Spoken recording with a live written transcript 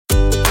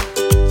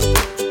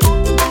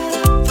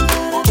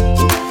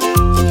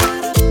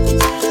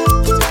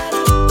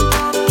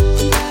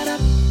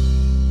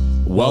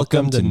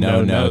Welcome to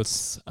No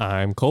Notes.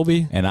 I'm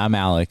Colby. And I'm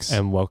Alex.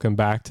 And welcome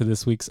back to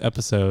this week's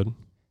episode.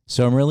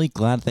 So I'm really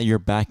glad that you're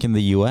back in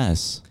the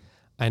U.S.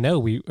 I know,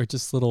 we are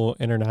just little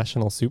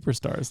international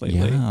superstars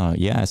lately.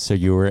 Yeah. So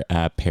you were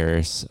at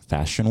Paris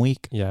Fashion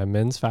Week? Yeah,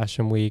 Men's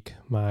Fashion Week,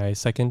 my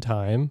second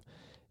time.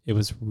 It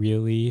was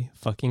really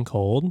fucking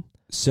cold.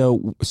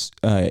 So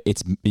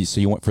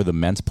you went for the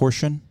men's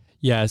portion?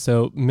 Yeah,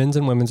 so men's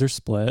and women's are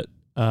split.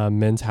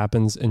 Men's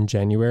happens in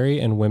January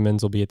and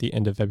women's will be at the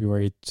end of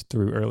February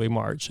through early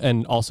March.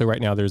 And also right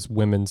now there's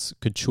women's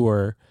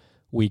couture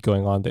week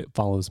going on that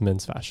follows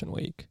men's fashion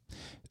week.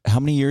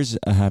 How many years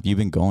have you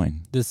been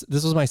going? This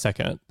was my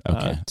second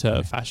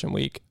to fashion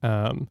week.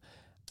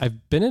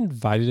 I've been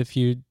invited a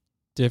few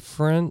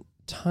different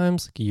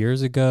times. Like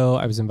years ago,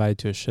 I was invited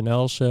to a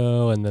Chanel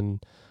show and then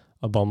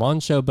a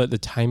Balmain show, but the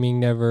timing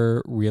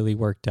never really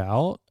worked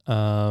out.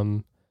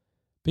 But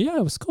yeah,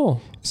 it was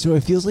cool. So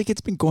it feels like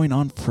it's been going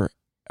on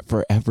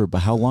forever, but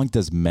how long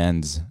does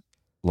men's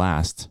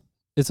last?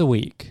 It's a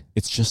week.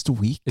 It's just a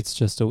week? It's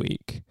just a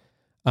week.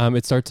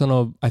 It starts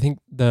I think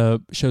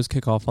the shows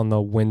kick off on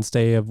the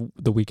Wednesday of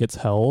the week it's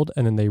held,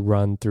 and then they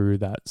run through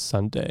that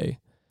Sunday.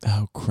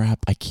 Oh, crap.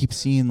 I keep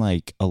seeing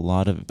like a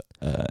lot of...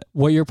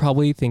 What you're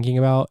probably thinking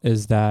about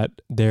is that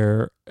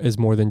there is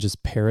more than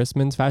just Paris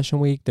Men's Fashion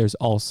Week. There's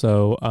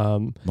also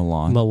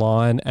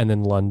Milan and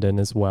then London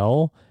as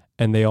well.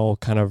 And they all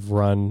kind of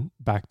run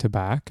back to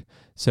back.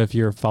 So if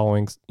you're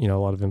following, a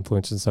lot of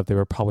influencers and stuff, they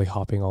were probably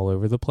hopping all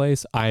over the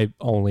place. I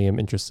only am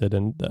interested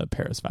in the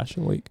Paris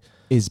Fashion Week.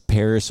 Is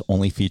Paris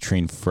only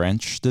featuring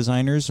French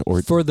designers,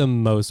 or for the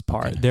most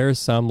part? Okay. There's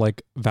some,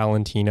 like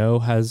Valentino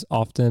has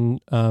often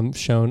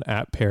shown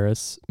at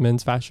Paris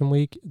Men's Fashion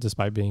Week,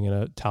 despite being an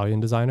Italian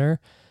designer.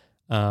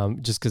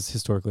 Just because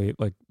historically,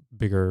 like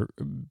bigger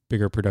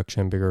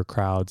production, bigger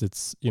crowds,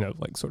 it's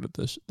like sort of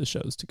the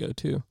shows to go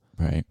to.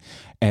 Right.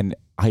 And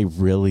I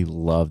really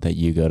love that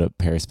you go to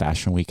Paris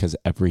Fashion Week, because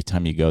every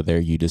time you go there,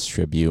 you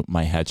distribute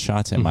my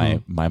headshots and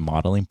my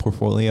modeling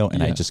portfolio,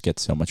 and I just get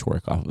so much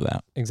work off of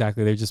that.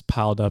 Exactly. They're just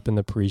piled up in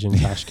the Parisian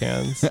trash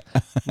cans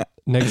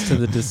next to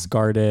the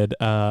discarded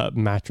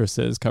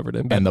mattresses covered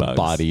in bed and the bugs.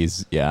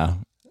 Bodies. Yeah.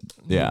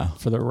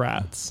 For the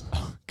rats.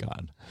 Oh,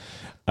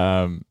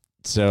 God.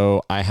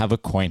 So I have a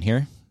coin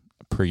here.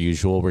 Per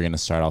usual, we're going to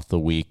start off the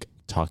week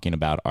talking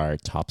about our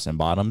tops and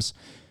bottoms.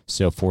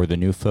 So for the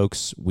new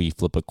folks, we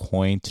flip a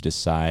coin to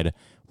decide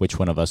which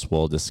one of us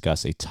will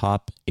discuss a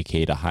top,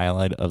 aka the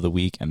highlight of the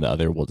week, and the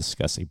other will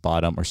discuss a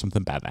bottom or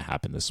something bad that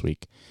happened this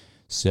week.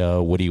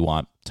 So what do you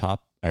want,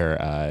 top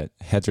or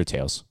heads or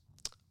tails?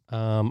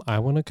 I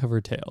want to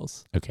cover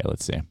tails. Okay,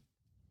 let's see.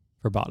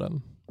 For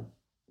bottom.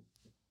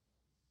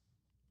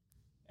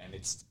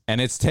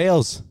 And it's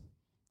tails.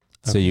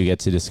 Okay. So you get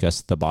to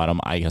discuss the bottom.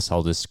 I guess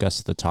I'll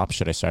discuss the top.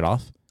 Should I start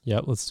off?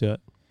 Yeah, let's do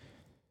it.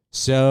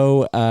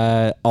 So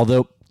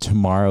although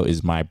tomorrow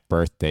is my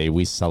birthday,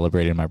 we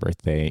celebrated my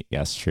birthday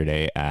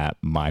yesterday at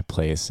my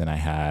place, and I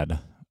had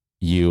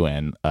you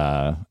and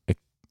a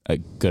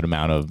good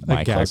amount of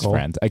my close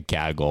friends. A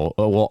gaggle.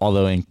 Well,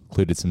 although it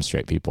included some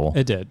straight people.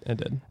 It did.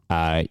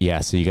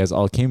 So you guys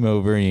all came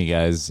over, and you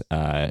guys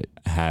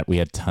we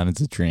had tons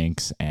of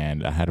drinks,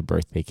 and I had a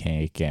birthday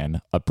cake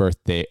and a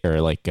birthday,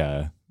 or like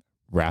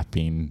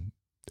unwrapping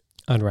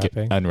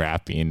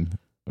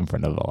in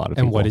front of a lot of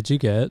people. And what did you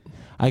get?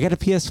 I got a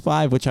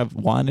PS5, which I've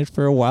wanted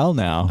for a while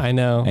now. I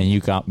know. And you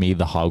got me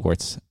the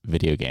Hogwarts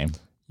video game.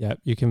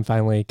 Yep, you can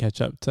finally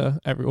catch up to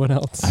everyone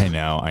else. I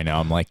know.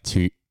 I'm like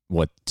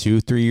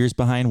 2-3 years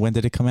behind. When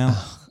did it come out?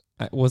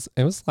 It was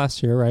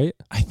last year, right?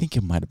 I think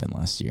it might have been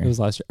last year. It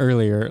was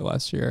earlier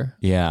last year.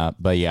 Yeah,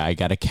 but yeah, I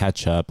got to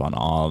catch up on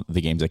all the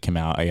games that came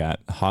out. I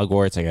got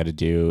Hogwarts. I got to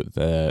do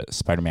the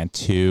Spider-Man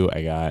 2.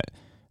 I got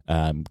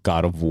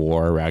God of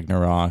War,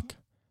 Ragnarok.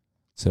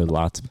 So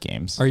lots of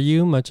games. Are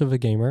you much of a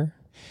gamer?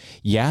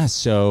 Yeah,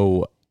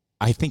 so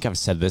I think I've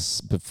said this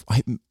before.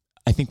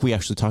 I think we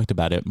actually talked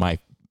about it. My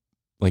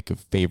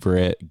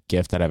favorite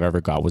gift that I've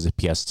ever got was a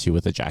PS2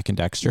 with a Jack and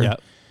Dexter.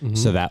 Yep. Mm-hmm.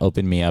 So that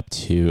opened me up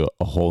to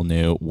a whole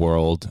new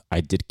world.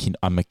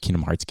 I'm a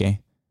Kingdom Hearts gay.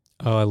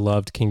 Oh, I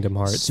loved Kingdom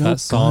Hearts. So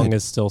that song good.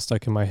 is still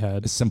stuck in my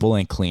head. Simple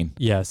and clean.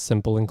 Yes,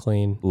 simple and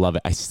clean. Love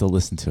it. I still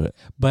listen to it.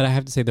 But I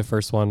have to say the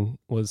first one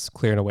was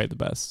clear and away the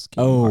best.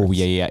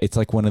 Yeah. It's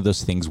like one of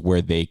those things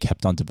where they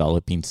kept on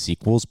developing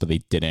sequels, but they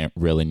didn't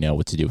really know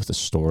what to do with the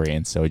story,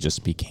 and so it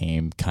just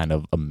became kind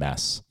of a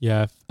mess.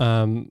 Yeah.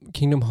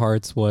 Kingdom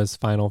Hearts was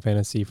Final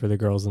Fantasy for the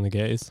girls and the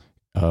gays.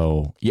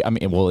 Oh, yeah. I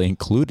mean, it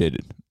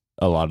included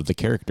a lot of the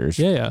characters.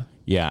 Yeah.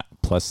 Yeah,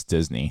 plus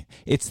Disney.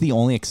 It's the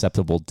only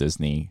acceptable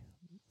Disney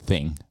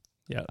thing.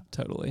 Yeah,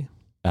 totally.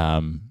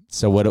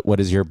 So what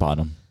is your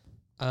bottom?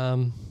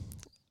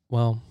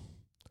 Well,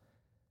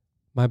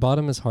 my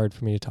bottom is hard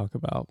for me to talk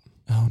about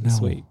this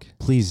week.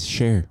 Please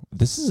share.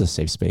 This is a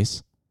safe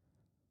space.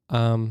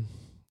 Trying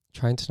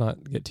to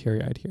not get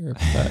teary-eyed here,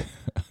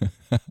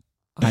 but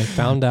I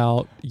found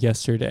out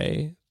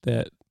yesterday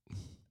that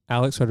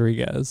Alex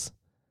Rodriguez,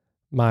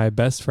 my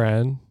best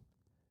friend,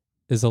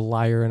 is a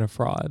liar and a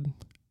fraud.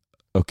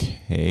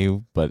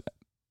 Okay, but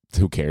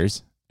who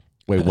cares?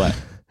 Wait, what?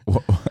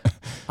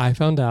 I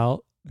found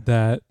out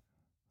that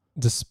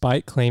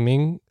despite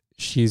claiming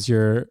she's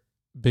your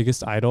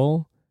biggest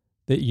idol,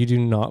 that you do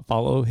not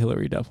follow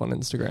Hillary Duff on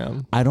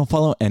Instagram. I don't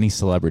follow any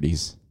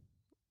celebrities.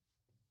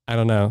 I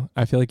don't know.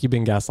 I feel like you've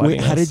been gaslighting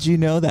Wait, how us. did you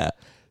know that?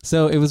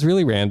 So it was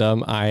really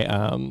random.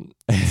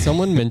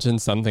 Someone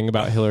mentioned something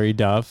about Hillary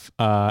Duff,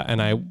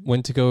 and I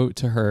went to go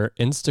to her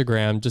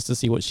Instagram just to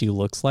see what she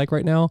looks like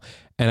right now.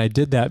 And I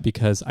did that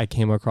because I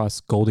came across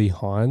Goldie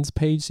Hawn's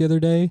page the other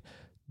day,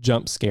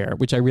 Jump Scare,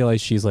 which I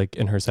realized she's like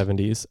in her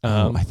 70s.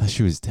 I thought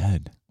she was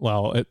dead.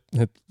 Well, it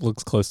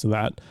looks close to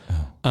that.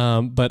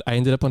 Oh. But I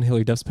ended up on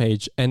Hillary Duff's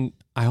page, and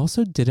I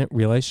also didn't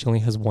realize she only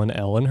has one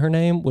L in her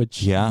name,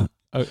 which... Yeah.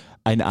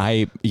 And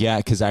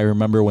because I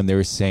remember when they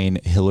were saying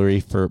Hillary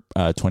for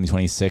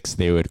 2026,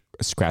 they would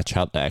scratch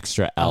out the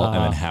extra L and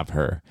then have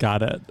her.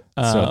 Got it.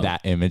 So that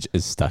image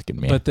is stuck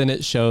in me. But then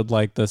it showed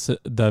like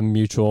the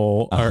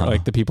mutual or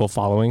like the people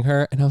following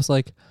her, and I was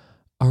like,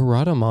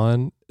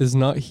 Aradaman is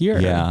not here.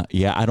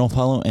 Yeah. I don't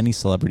follow any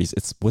celebrities.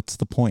 What's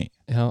the point?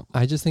 You know,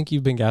 I just think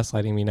you've been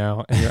gaslighting me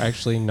now, and you're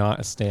actually not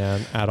a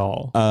stan at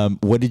all.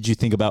 What did you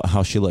think about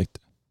how she looked?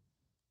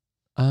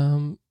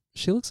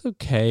 She looks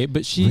okay,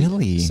 but she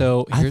really.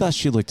 So I thought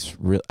she looked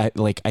real. I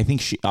think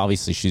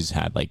she's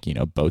had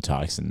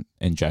Botox and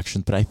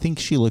injections, but I think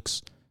she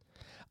looks.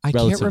 I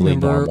can't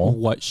remember normal.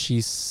 what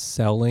she's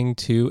selling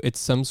to. It's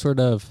some sort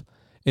of.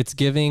 It's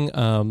giving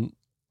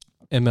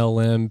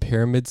MLM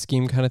pyramid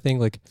scheme kind of thing.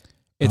 Like,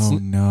 it's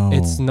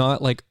it's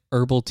not like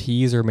herbal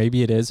teas, or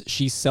maybe it is.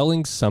 She's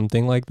selling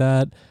something like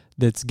that.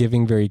 That's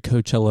giving very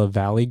Coachella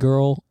Valley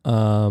girl.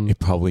 It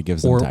probably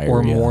gives them diarrhea.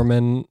 Or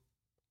Mormon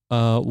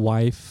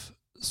wife.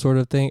 Sort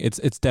of thing. It's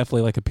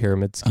definitely like a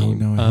pyramid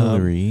scheme. Oh no,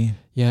 Hillary.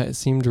 Yeah, it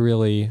seemed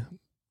really.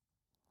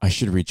 I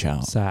should reach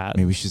out. Sad.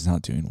 Maybe she's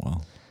not doing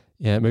well.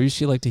 Yeah, maybe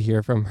she'd like to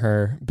hear from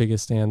her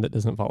biggest fan that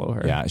doesn't follow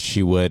her. Yeah,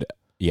 she would.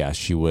 Yeah,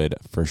 she would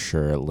for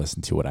sure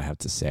listen to what I have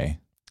to say.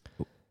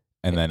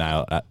 And then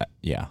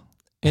yeah.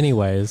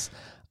 Anyways,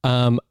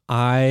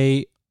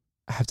 I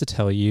have to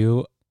tell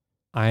you,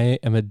 I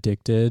am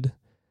addicted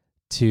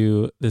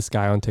to this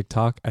guy on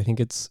TikTok. I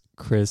think it's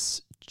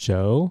Chris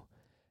Joe.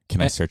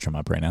 Can I search him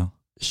up right now?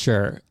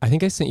 Sure. I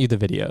think I sent you the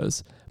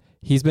videos.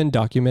 He's been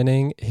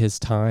documenting his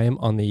time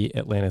on the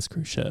Atlantis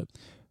cruise ship.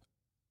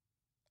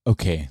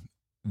 Okay.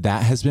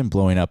 That has been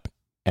blowing up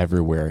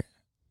everywhere.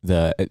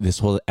 This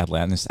whole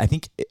Atlantis. I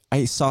think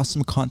I saw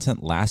some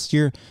content last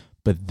year,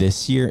 but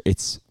this year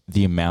it's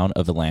the amount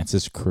of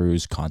Atlantis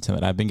cruise content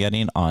that I've been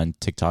getting on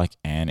TikTok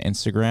and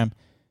Instagram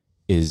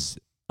is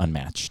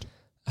unmatched.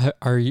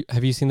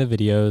 Have you seen the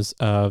videos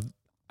of,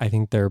 I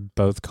think they're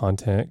both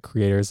content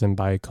creators, and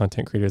by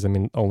content creators, I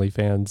mean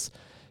OnlyFans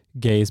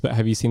gays, but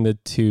have you seen the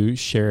two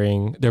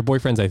sharing their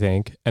boyfriends, I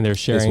think, and they're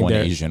sharing one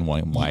Asian,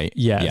 one white.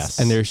 Yes.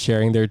 And they're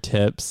sharing their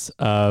tips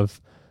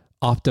of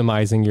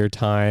optimizing your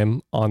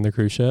time on the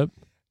cruise ship.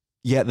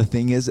 Yeah. The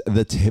thing is,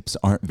 the tips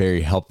aren't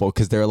very helpful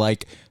because they're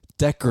like,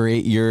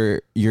 decorate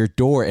your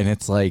door. And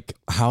it's like,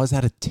 how is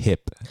that a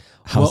tip?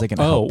 How is it going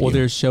to help you? Well,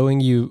 they're showing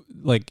you,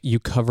 like, you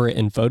cover it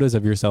in photos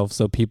of yourself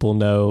so people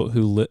know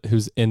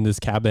who's in this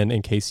cabin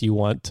in case you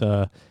want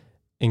to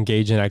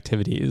engage in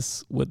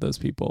activities with those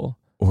people.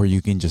 Or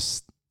you can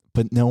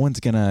but no one's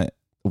going to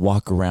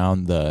walk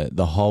around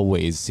the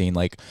hallways saying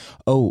like,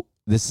 oh,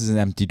 this is an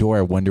empty door.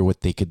 I wonder what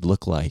they could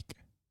look like.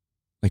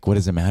 Like, what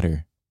does it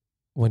matter?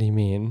 What do you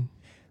mean?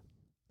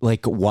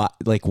 Like, what?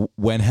 Like,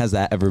 when has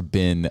that ever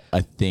been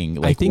a thing?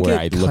 Like, where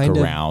I look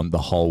around the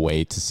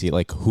hallway to see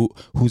like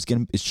who's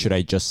gonna? Should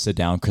I just sit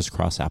down,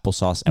 crisscross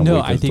applesauce, and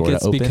wait for the door to open? No, I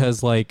think it's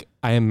because like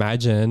I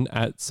imagine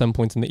at some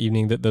points in the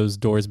evening that those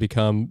doors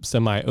become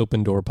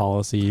semi-open door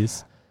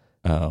policies.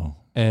 Oh,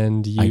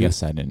 and I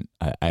guess I didn't.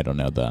 I don't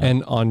know that.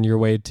 And on your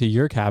way to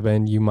your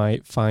cabin, you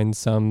might find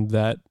some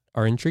that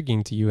are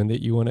intriguing to you and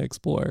that you want to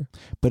explore.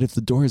 But if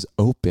the door is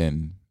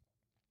open,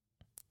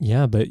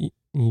 yeah, but.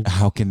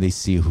 How can they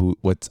see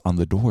what's on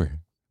the door?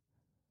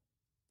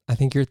 I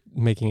think you're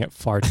making it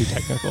far too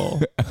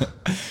technical.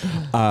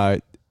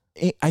 I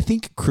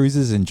think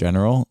cruises in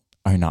general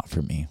are not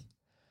for me.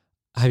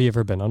 Have you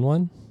ever been on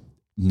one?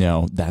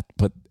 No,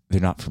 but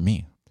they're not for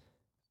me.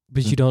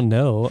 But you don't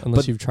know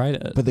unless you've tried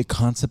it. But the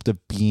concept of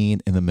being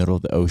in the middle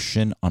of the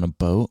ocean on a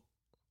boat,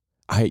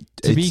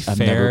 to be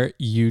fair,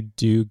 you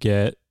do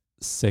get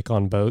sick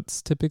on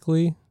boats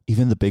typically.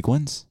 Even the big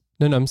ones?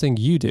 No, I'm saying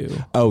you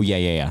do. Oh,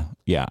 yeah.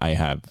 Yeah, I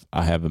have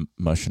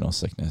emotional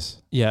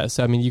sickness. Yeah,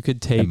 so I mean, you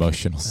could take...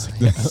 Emotional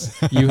sickness.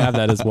 You have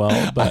that as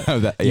well,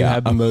 but you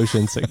have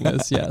motion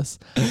sickness, yes.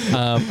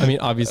 I mean,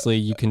 obviously,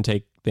 you can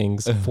take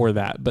things for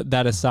that. But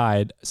that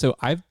aside, so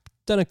I've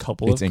done a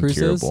couple of cruises,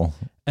 incurable.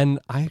 And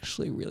I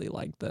actually really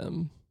like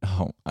them.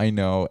 Oh, I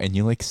know. And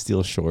you like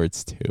steel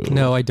shorts, too.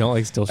 No, I don't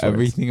like steel shorts.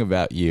 Everything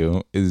about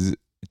you is...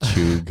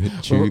 Chug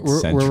we're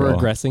central.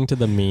 regressing to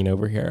the mean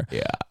over here.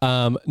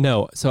 Yeah.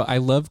 No. So I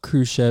love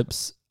cruise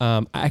ships.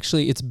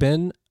 Actually, it's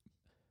been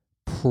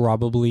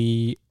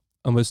probably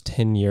almost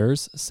 10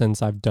 years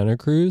since I've done a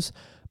cruise.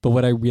 But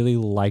what I really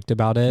liked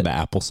about it, the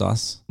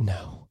applesauce.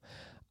 No,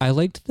 I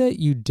liked that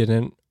you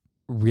didn't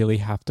really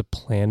have to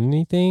plan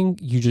anything.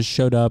 You just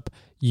showed up,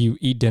 you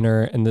eat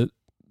dinner in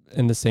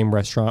the same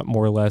restaurant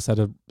more or less at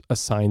a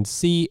assigned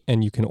seat,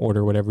 and you can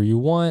order whatever you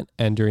want.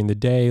 And during the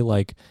day,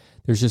 like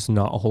there's just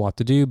not a whole lot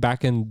to do.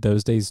 Back in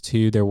those days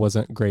too, there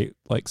wasn't great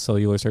like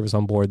cellular service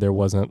on board. There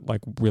wasn't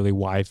like really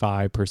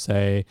Wi-Fi per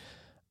se,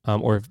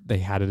 or if they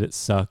had it, it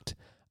sucked.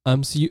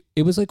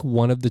 It was like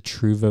one of the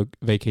true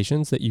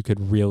vacations that you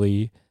could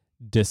really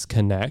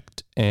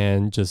disconnect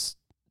and just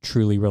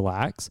truly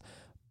relax.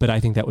 But I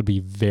think that would be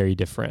very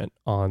different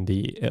on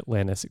the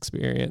Atlantis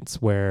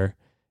experience, where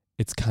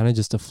it's kind of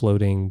just a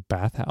floating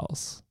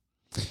bathhouse.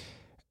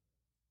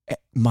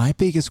 My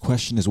biggest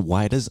question is,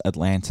 why does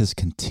Atlantis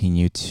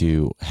continue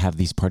to have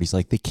these parties?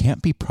 Like, they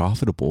can't be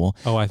profitable.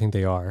 Oh, I think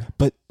they are.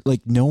 But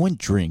like, no one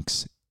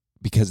drinks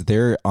because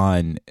they're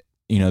on,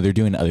 they're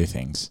doing other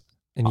things.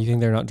 And you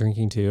think they're not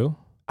drinking too?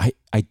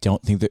 I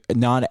don't think they're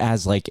not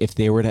as like, if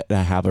they were to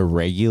have a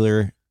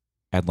regular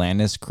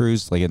Atlantis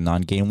cruise, like a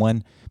non-game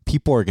one,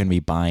 people are going to be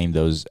buying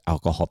those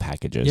alcohol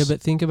packages. Yeah,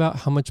 but think about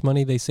how much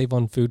money they save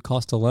on food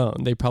cost alone.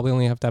 They probably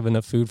only have to have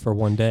enough food for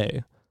one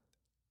day.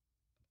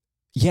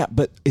 Yeah,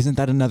 but isn't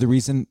that another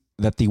reason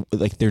that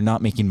they're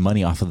not making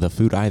money off of the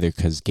food either?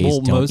 Because gays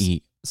don't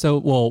eat.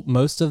 So,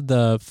 most of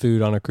the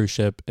food on a cruise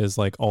ship is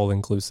like all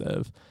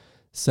inclusive.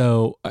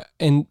 So,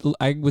 and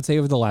I would say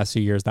over the last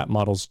few years, that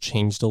model's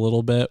changed a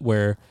little bit,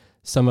 where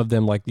some of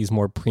them, like these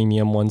more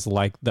premium ones,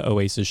 like the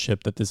Oasis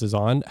ship that this is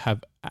on,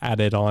 have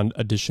added on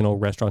additional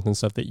restaurants and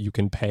stuff that you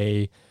can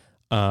pay,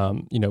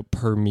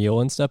 per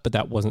meal and stuff. But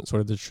that wasn't sort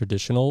of the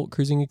traditional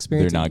cruising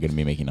experience. They're not going to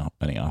be making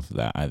money off of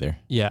that either.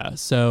 Yeah.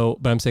 So,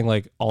 but I'm saying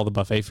like all the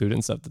buffet food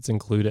and stuff that's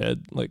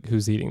included, like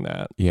who's eating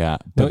that? Yeah.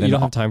 No, you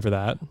don't have time for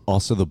that.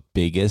 Also, the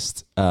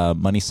biggest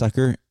money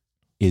sucker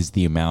is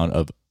the amount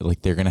of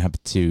like, they're going to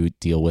have to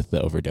deal with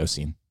the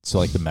overdosing. So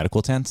like the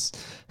medical tents,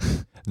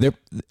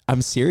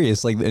 I'm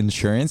serious. Like the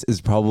insurance is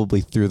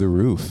probably through the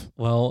roof.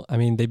 Well, I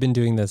mean, they've been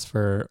doing this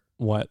for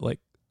what, like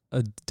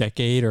a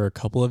decade or a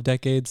couple of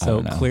decades.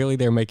 So clearly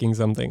they're making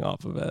something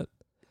off of it.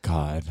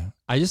 God.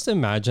 I just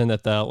imagine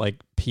that the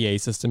like PA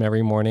system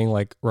every morning,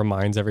 like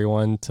reminds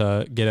everyone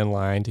to get in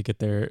line to get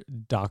their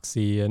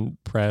Doxy and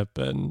Prep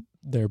and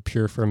their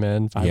Pure for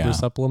Men fiber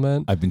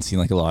supplement. I've been seeing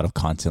like a lot of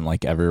content,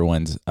 like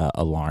everyone's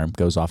alarm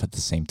goes off at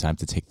the same time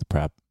to take the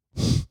Prep.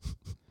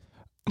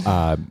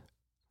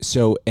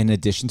 So in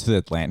addition to the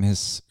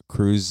Atlantis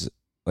cruise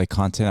like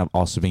content, I've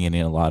also been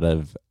getting a lot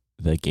of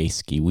the gay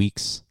ski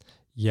weeks.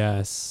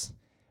 Yes.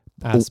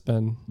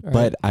 Aspen.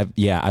 But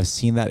I've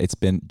seen that it's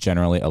been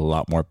generally a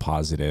lot more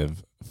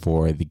positive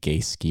for the gay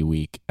ski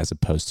week as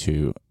opposed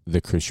to the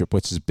cruise ship,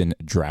 which has been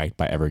dragged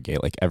by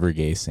Evergay. Like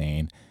Evergay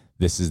saying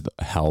this is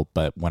hell,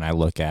 but when I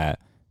look at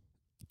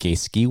gay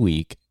ski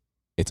week,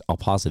 it's all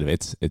positive.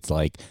 It's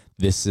like,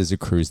 this is a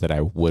cruise that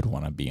I would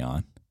want to be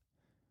on.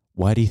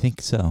 Why do you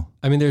think so?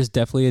 I mean, there's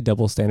definitely a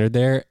double standard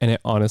there, and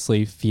it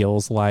honestly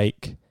feels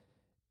like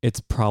it's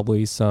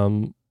probably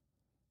some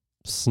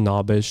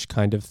snobbish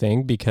kind of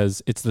thing,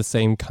 because it's the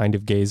same kind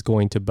of gays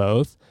going to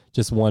both,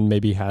 just one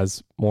maybe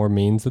has more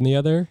means than the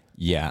other.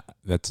 Yeah,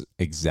 that's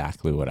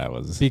exactly what I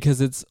was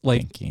because it's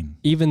like thinking.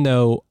 Even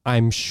though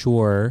I'm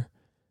sure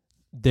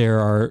there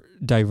are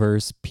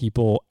diverse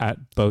people at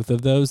both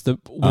of those,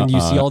 when you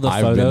see all the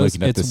photos,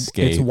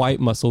 it's white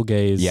muscle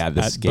gays at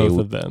both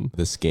of them.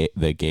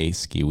 The gay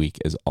ski week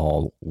is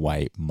all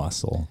white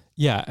muscle.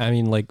 Yeah, I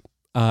mean, like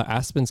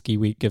Aspen Ski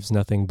Week gives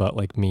nothing but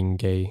like mean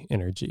gay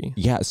energy.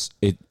 Yes,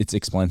 it's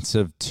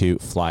expensive to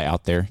fly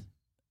out there.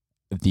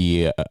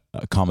 The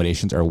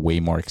accommodations are way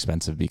more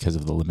expensive because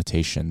of the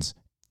limitations.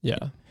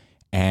 Yeah.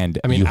 And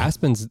I mean,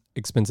 Aspen's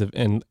expensive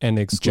and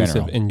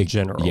exclusive in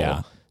general.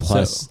 Yeah.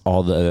 Plus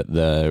all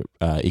the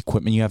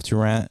equipment you have to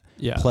rent.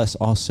 Yeah. Plus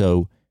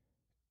also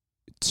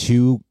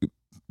to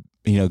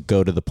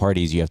go to the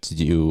parties, you have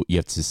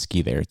to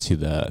ski there to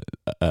the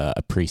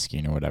a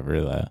pre-skiing or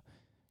whatever,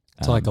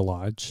 to like a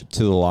lodge.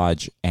 To the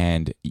lodge,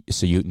 and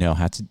so you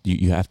have to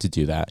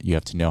do that. You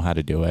have to know how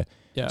to do it.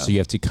 Yeah. So you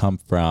have to come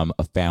from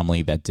a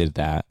family that did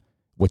that,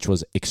 which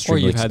was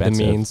extremely expensive. Or you had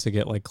the means to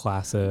get like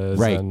classes.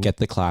 Right, get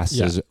the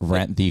classes,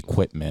 rent the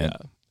equipment.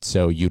 Yeah.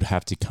 So you'd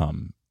have to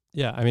come.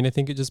 Yeah, I mean, I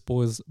think it just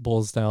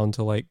boils down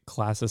to like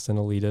classist and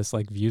elitist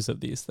like views of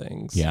these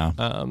things. Yeah.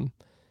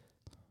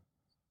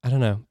 I don't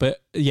know,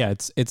 but yeah,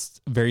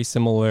 it's very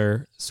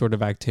similar sort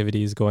of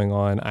activities going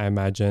on, I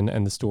imagine,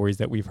 and the stories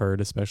that we've heard,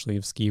 especially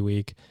of Ski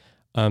Week.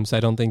 So I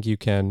don't think you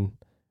can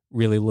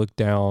really look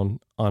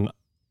down on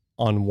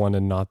one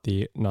and not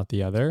the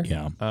other.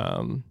 Yeah.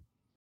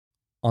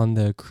 On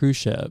the cruise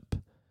ship,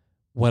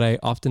 what I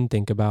often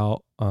think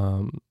about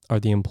are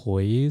the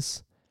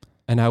employees,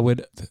 and I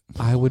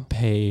would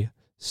pay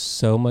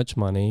so much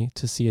money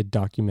to see a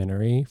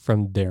documentary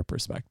from their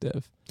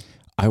perspective.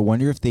 I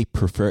wonder if they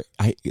prefer,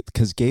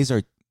 because gays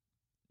are,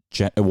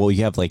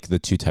 you have like the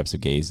two types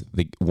of gays.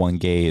 The one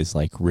gay is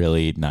like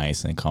really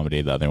nice and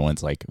accommodating. The other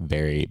one's like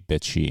very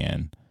bitchy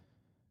and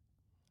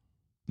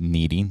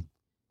needing.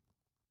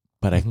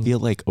 But I feel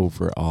like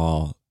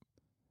overall,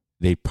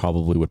 they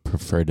probably would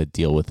prefer to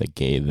deal with a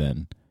gay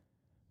than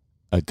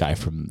a guy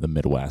from the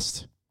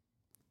Midwest.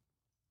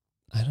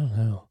 I don't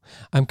know.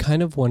 I'm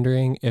kind of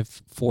wondering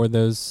if for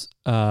those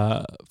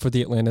for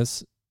the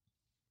Atlantis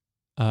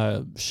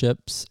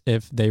ships,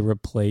 if they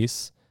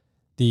replace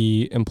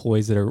the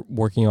employees that are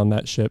working on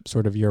that ship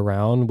sort of year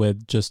round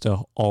with just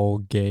a all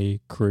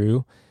gay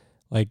crew,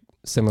 like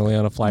similarly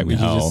on a flight, we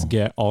just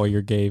get all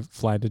your gay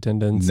flight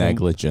attendants.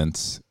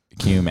 Negligence.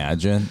 Can you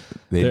imagine?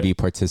 They'd be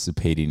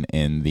participating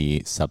in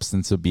the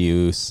substance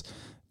abuse,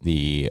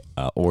 the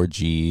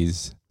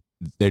orgies.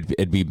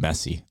 It'd be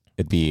messy.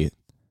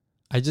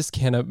 I just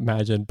can't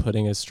imagine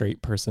putting a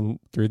straight person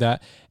through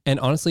that. And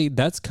honestly,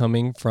 that's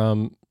coming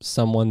from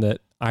someone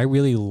that I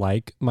really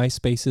like my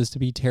spaces to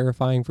be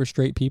terrifying for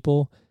straight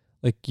people.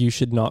 Like, you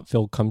should not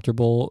feel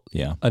comfortable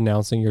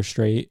announcing you're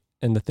straight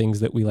and the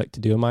things that we like to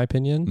do, in my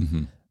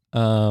opinion.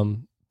 Mm-hmm.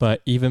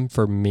 But even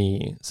for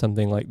me,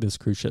 something like this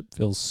cruise ship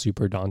feels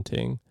super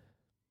daunting.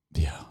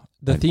 Yeah.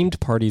 The themed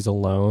parties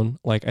alone,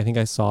 like I think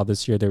I saw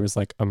this year, there was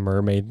like a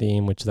mermaid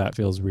theme, which that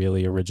feels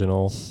really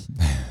original,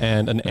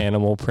 and an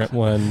animal print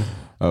one.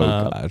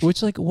 Gosh.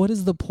 Which, like, what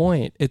is the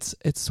point? It's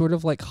sort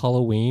of like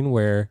Halloween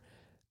where,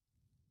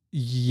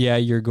 yeah,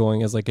 you're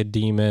going as like a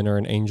demon or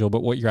an angel,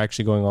 but what you're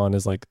actually going on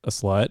is like a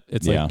slut.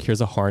 It's like, here's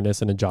a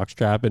harness and a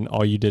jockstrap, and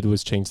all you did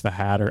was change the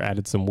hat or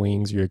added some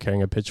wings, or you're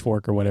carrying a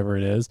pitchfork or whatever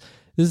it is.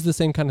 This is the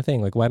same kind of thing.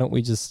 Like, why don't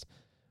we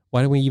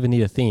even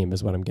need a theme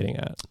is what I'm getting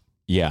at.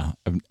 Yeah.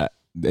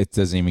 It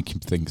doesn't even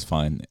keep things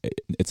fun.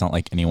 It's not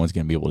like anyone's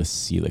going to be able to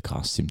see the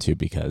costume too,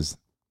 because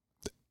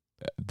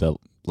the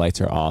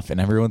lights are off and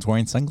everyone's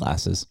wearing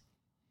sunglasses.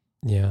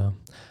 Yeah.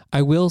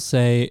 I will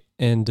say,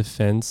 in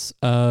defense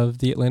of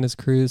the Atlantis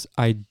cruise,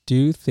 I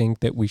do think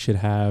that we should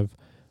have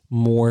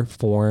more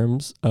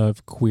forms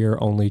of queer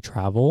only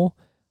travel.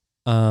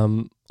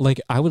 Like,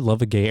 I would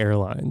love a gay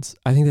airlines.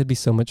 I think that'd be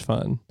so much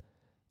fun.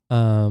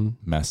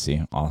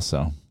 Messy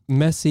also.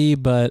 Messy,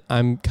 but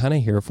I'm kind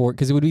of here for it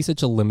because it would be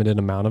such a limited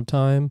amount of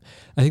time.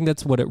 I think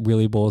that's what it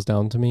really boils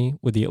down to me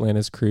with the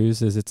Atlantis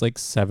cruise is it's like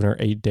 7 or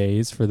 8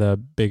 days for the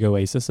big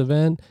Oasis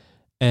event.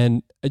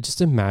 And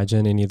just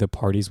imagine any of the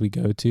parties we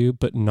go to,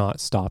 but not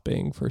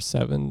stopping for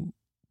 7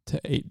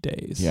 to 8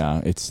 days.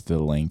 Yeah, it's the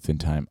length and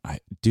time.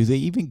 Do they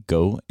even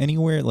go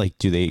anywhere? Like,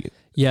 do they?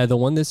 Yeah, the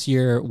one this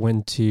year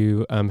went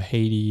to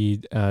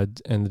Haiti and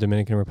the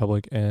Dominican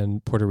Republic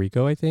and Puerto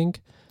Rico, I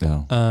think.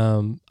 Oh.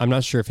 I'm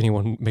not sure if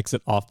anyone makes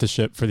it off the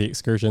ship for the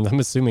excursions. I'm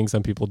assuming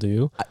some people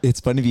do. It's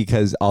funny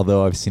because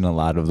although I've seen a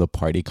lot of the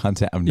party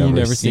content, I've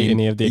never seen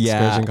any of the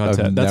excursion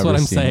content. That's what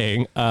I'm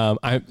saying.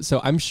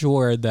 I'm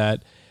sure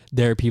that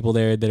there are people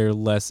there that are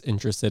less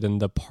interested in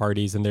the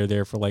parties and they're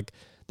there for like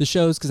the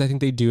shows, because I think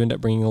they do end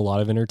up bringing a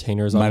lot of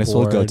entertainers on board. Might as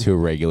well go to a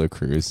regular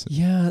cruise.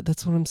 Yeah,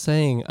 that's what I'm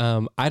saying.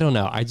 I don't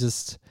know.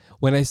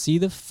 When I see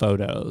the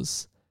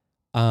photos,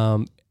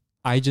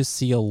 I just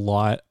see a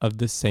lot of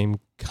the same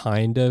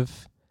kind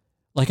of,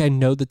 like, I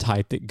know the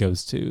type that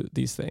goes to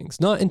these things.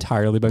 Not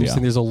entirely, but I'm just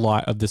saying there's a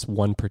lot of this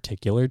one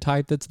particular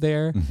type that's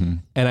there. Mm-hmm.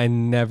 And I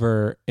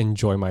never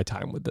enjoy my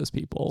time with those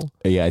people.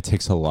 Yeah, it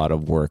takes a lot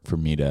of work for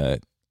me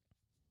to,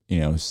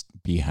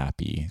 be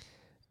happy.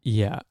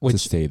 Yeah. To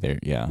stay there.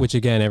 Yeah. Which,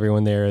 again,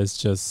 everyone there is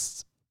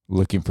just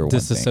looking for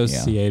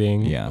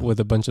disassociating with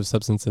a bunch of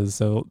substances.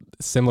 So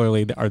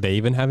similarly, are they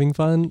even having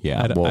fun?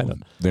 Yeah.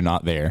 They're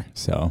not there.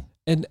 So.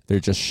 And they're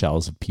just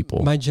shells of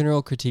people. My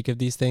general critique of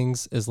these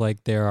things is like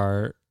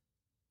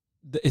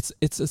it's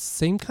the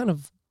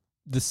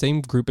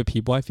same group of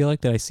people. I feel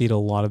like that I see at a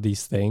lot of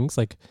these things.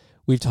 Like,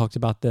 we've talked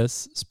about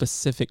this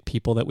specific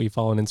people that we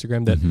follow on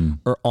Instagram that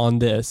are on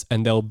this,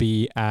 and they'll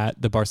be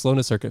at the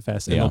Barcelona Circuit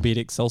Fest, and they'll be at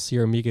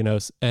Excelsior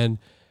Mykonos. And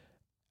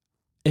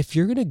if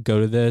you're gonna go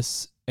to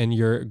this and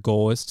your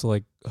goal is to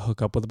like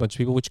hook up with a bunch of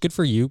people, which good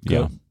for you,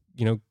 go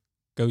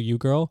you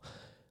girl.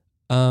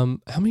 How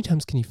many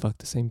times can you fuck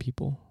the same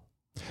people?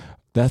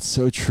 That's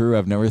so true.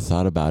 I've never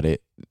thought about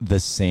it.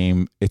 It's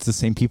the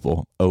same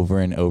people over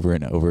and over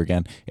and over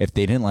again. If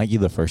they didn't like you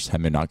the first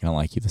time, they're not going to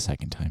like you the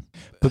second time.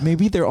 But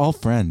maybe they're all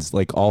friends,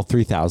 like all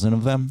 3,000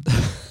 of them.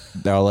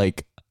 They're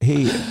like,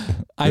 hey.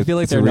 I feel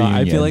like they're not.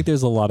 I feel like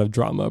there's a lot of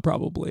drama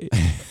probably.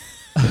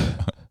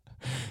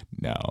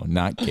 No,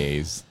 not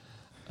gays.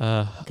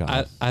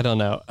 I don't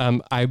know.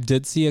 I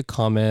did see a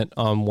comment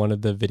on one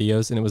of the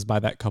videos, and it was by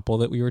that couple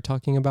that we were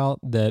talking about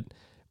that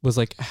was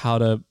like how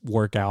to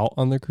work out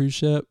on the cruise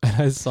ship.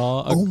 And I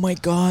saw oh my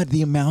God,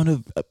 the amount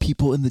of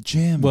people in the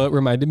gym. Well, it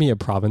reminded me of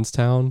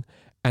Provincetown.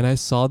 And I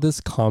saw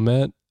this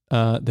comment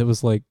that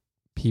was like,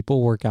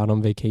 people work out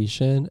on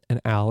vacation.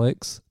 And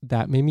Alex,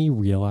 that made me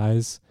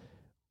realize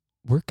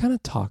we're kind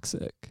of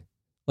toxic,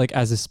 like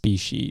as a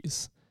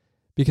species,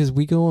 because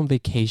we go on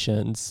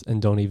vacations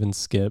and don't even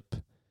skip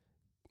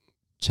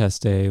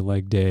chest day,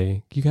 leg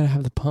day. You got to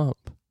have the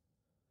pump.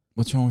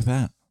 What's wrong with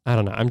that? I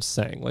don't know. I'm just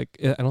saying, like,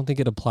 I don't think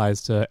it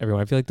applies to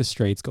everyone. I feel like the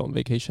straights go on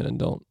vacation and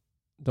don't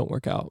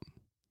work out.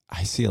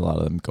 I see a lot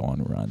of them go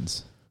on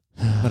runs.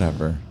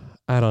 Whatever.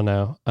 I don't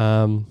know.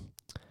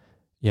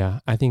 Yeah,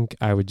 I think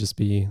I would just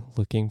be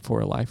looking for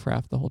a life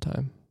raft the whole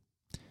time.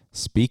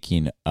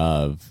 Speaking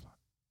of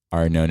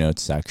our no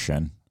notes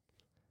section,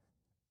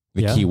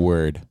 The key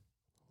word.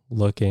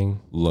 Looking.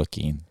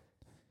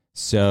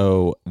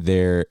 So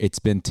it's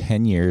been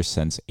 10 years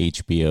since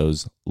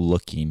HBO's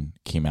Looking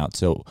came out.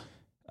 So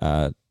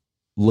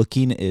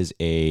Looking is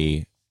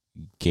a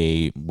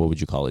gay, what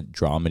would you call it?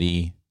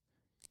 Dramedy,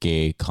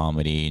 gay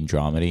comedy and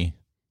dramedy.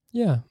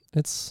 Yeah,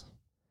 it's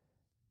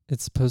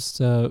supposed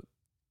to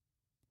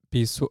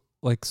be sort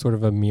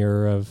of a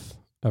mirror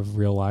of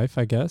real life,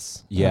 I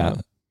guess. Yeah,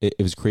 it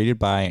was created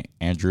by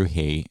Andrew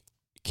Hay.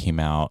 Came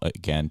out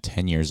again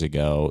 10 years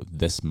ago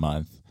this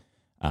month.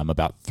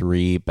 About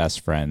 3 best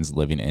friends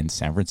living in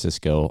San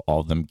Francisco, all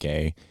of them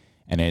gay,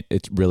 and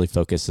it really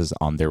focuses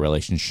on their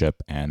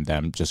relationship and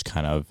them just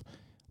kind of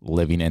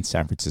living in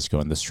San Francisco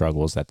and the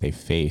struggles that they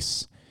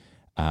face.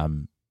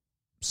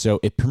 So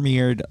it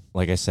premiered,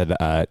 like I said,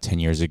 10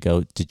 years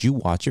ago. Did you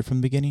watch it from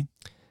the beginning?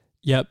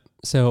 Yep.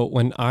 So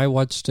when I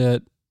watched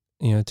it,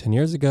 10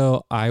 years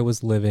ago, I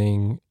was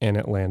living in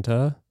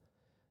Atlanta.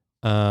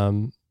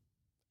 And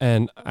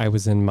I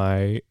was in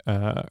my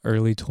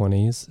early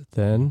 20s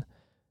then.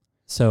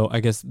 So I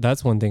guess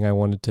that's one thing I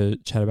wanted to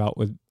chat about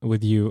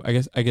with you.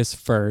 I guess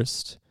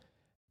first,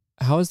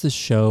 how has this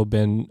show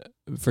been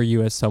for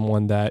you as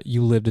someone that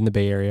you lived in the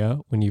Bay Area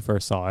when you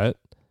first saw it?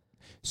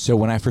 So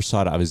when I first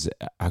saw it, I was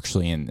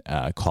actually in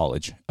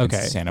college in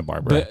Santa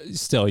Barbara. But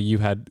still, you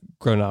had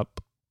grown up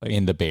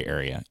in the Bay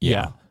Area.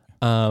 Yeah.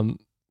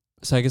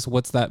 So I guess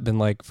what's that been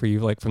like for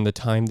you, like from the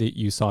time that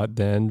you saw it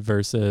then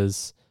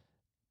versus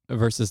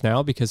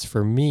now? Because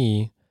for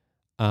me,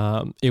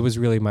 it was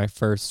really my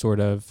first sort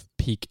of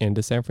peek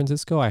into San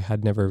Francisco. I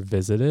had never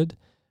visited,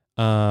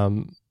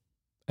 and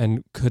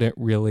couldn't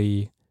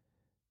really.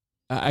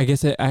 I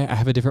guess I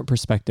have a different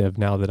perspective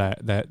now that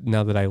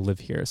I live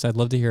here. So I'd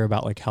love to hear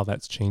about like how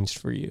that's changed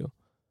for you.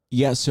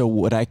 Yeah. So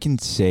what I can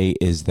say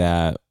is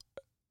that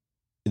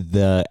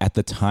at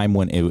the time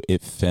when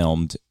it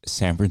filmed,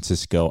 San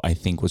Francisco, I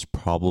think was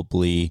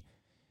probably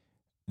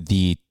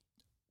the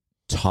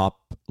top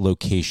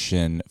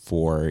location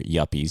for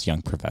yuppies,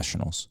 young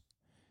professionals.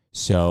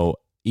 So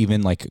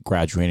even like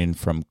graduating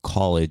from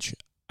college,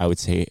 I would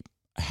say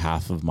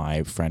half of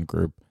my friend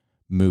group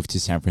moved to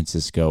San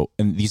Francisco,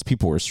 and these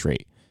people were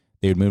straight.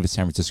 They would move to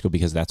San Francisco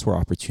because that's where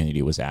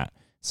opportunity was at.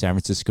 San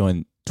Francisco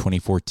in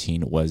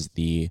 2014 was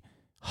the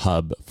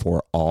hub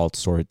for all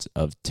sorts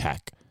of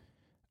tech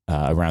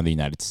around the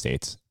United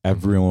States.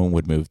 Everyone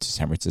would move to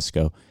San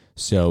Francisco.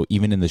 So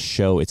even in the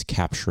show, it's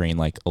capturing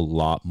like a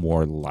lot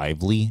more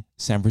lively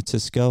San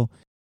Francisco.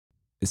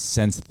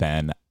 Since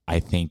then, I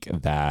think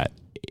that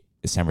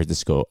San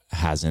Francisco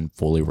hasn't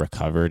fully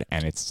recovered,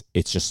 and it's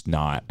just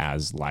not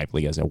as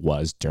lively as it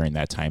was during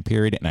that time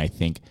period. And I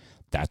think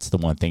that's the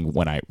one thing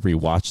when I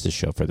rewatched the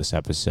show for this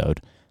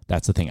episode,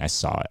 that's the thing I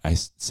saw.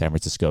 San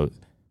Francisco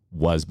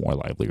was more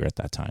livelier at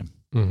that time.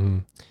 Mm-hmm.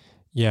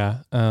 Yeah.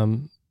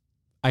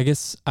 I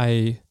guess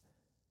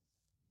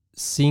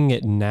seeing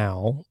it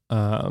now,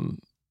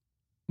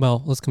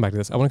 well, let's come back to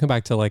this. I want to come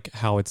back to like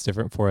how it's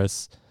different for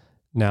us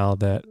now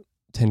that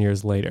 10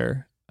 years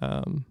later.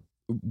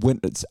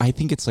 I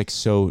think it's like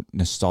so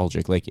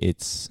nostalgic. Like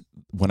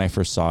when I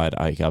first saw it,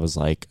 I was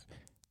like,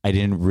 I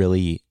didn't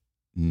really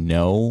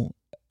know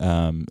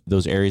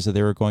those areas that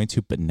they were going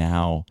to, but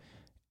now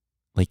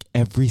like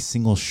every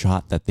single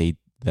shot that they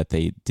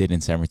did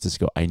in San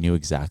Francisco, I knew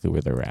exactly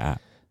where they were at.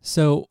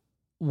 So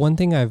one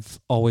thing I've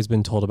always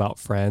been told about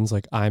Friends,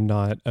 like I'm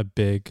not a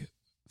big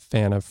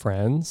fan of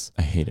Friends.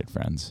 I hated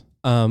Friends.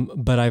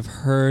 But I've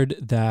heard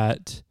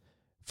that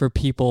for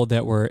people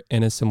that were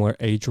in a similar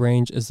age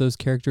range as those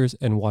characters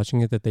and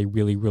watching it, that they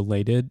really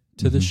related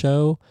to the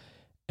show.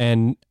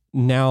 And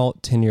now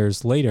 10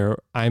 years later,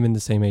 I'm in the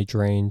same age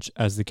range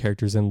as the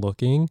characters in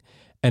Looking.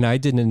 And I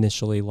didn't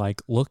initially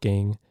like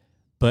Looking,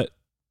 but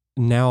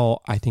now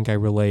I think I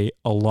relate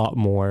a lot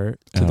more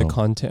to the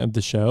content of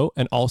the show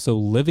and also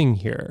living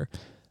here.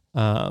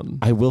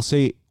 I will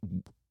say,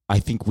 I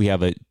think we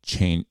have a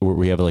change, or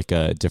we have like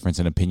a difference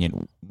in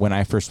opinion. When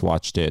I first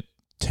watched it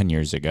 10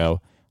 years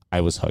ago, I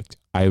was hooked.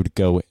 I would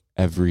go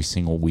every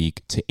single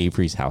week to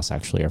Avery's house,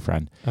 actually, our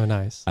friend. Oh,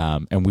 nice.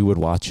 And we would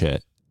watch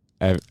it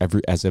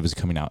as it was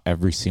coming out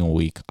every single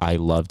week. I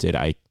loved it.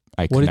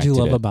 What did you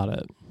love about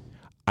it?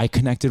 I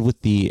connected with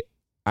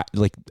I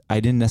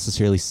didn't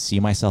necessarily see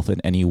myself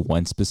in any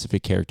one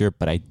specific character,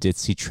 but I did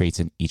see traits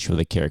in each of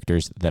the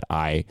characters that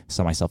I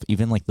saw myself.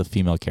 Even like the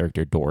female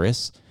character,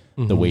 Doris,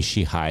 the way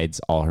she hides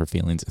all her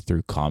feelings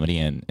through comedy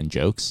and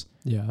jokes.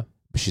 Yeah.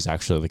 She's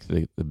actually like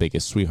the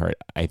biggest sweetheart.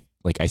 I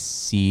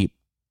see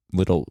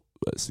little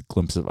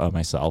glimpses of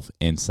myself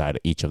inside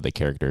each of the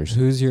characters.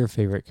 Who's your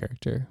favorite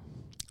character?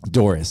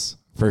 Doris,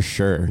 for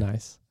sure.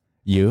 Nice.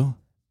 You?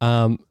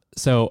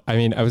 So, I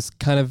mean, I was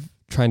kind of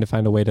trying to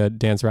find a way to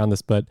dance around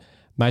this, but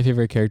my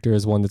favorite character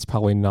is one that's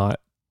probably not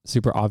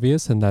super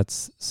obvious, and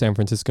that's San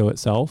Francisco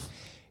itself.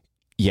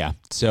 Yeah.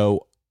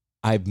 So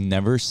I've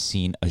never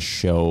seen a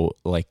show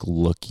like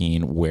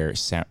Looking where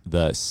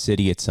the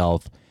city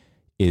itself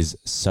is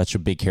such a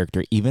big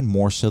character, even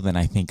more so than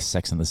I think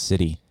Sex and the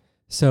City.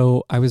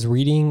 So I was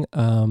reading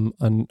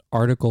an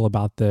article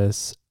about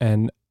this,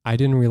 and I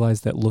didn't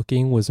realize that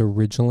Looking was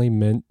originally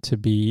meant to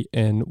be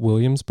in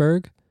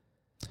Williamsburg.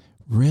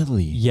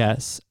 Really?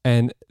 Yes.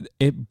 And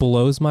it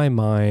blows my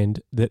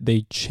mind that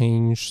they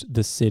changed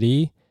the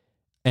city.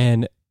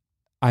 And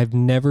I've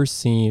never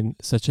seen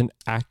such an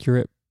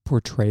accurate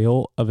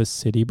portrayal of a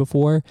city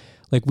before.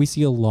 Like, we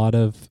see a lot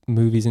of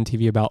movies and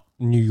TV about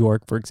New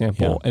York, for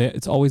example, and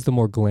it's always the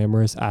more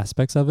glamorous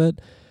aspects of it.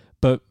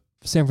 But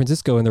San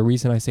Francisco, and the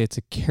reason I say it's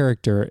a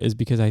character is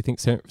because I think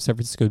San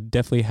Francisco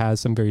definitely has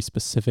some very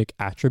specific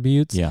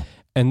attributes. Yeah.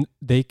 And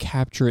they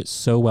capture it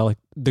so well, like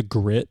the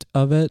grit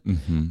of it.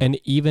 Mm-hmm. And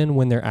even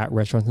when they're at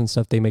restaurants and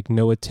stuff, they make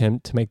no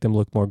attempt to make them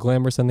look more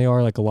glamorous than they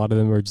are. Like, a lot of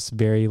them are just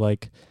very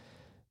like,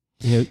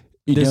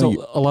 there's a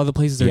lot of the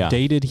places are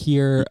dated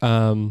here.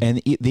 And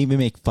they even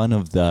make fun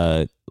of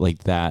the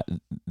like that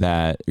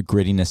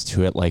grittiness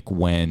to it. Like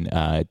when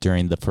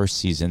during the first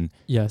season,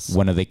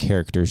 one of the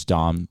characters,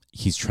 Dom,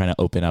 he's trying to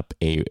open up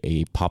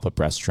a pop-up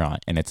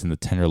restaurant, and it's in the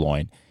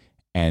Tenderloin,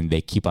 and they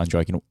keep on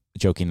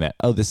joking that,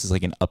 oh, this is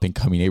like an up and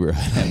coming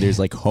neighborhood, and there's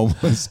like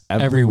homeless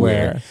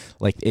everywhere.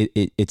 Like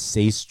it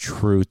stays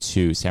true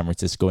to San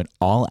Francisco in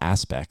all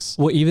aspects.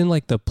 Well, even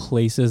like the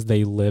places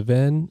they live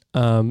in,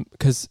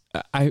 because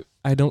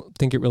I don't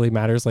think it really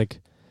matters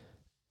like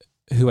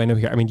who I know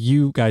here. I mean,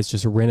 you guys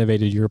just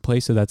renovated your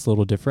place, so that's a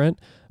little different.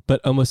 But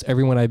almost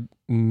everyone I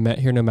met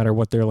here, no matter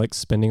what they're like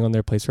spending on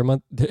their place for a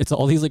month, it's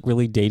all these like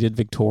really dated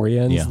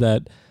Victorians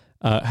that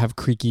have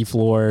creaky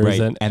floors,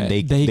 and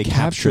they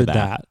capture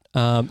that.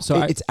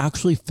 So it's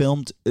actually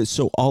filmed.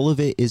 So all of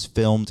it is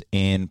filmed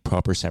in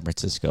proper San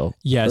Francisco.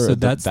 Yeah, so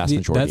that's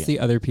the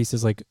other piece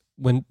is like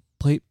when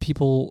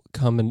people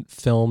come and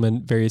film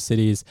in various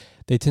cities,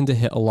 they tend to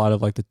hit a lot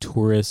of like the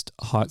tourist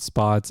hot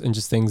spots and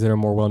just things that are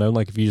more well known.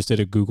 Like if you just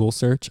did a Google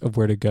search of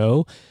where to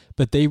go,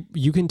 but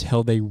you can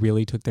tell they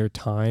really took their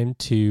time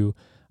to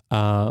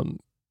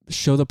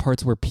show the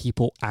parts where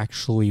people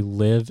actually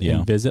live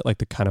and visit, like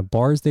the kind of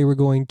bars they were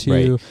going to.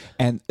 Right.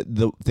 And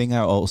the thing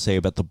I will say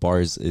about the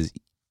bars is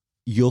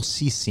you'll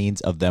see scenes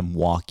of them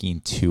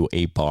walking to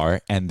a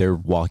bar, and they're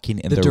walking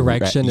in the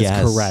direction is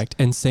correct.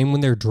 And same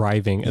when they're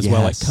driving as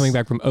well, like coming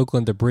back from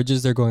Oakland, the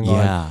bridges they're going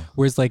on.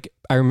 Whereas like,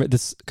 I remember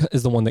this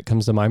is the one that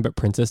comes to mind, but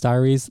Princess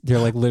Diaries, they're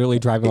like literally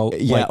driving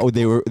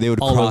they would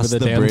cross the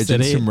bridge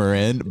city. into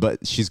Marin,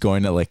 but she's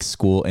going to like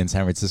school in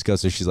San Francisco,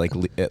 so she's like,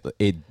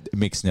 it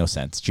makes no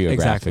sense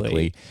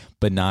geographically.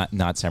 But not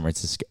San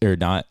Francisco, or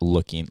not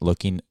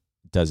Looking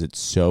does it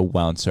so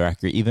well and so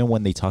accurate. Even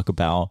when they talk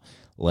about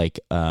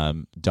like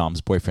Dom's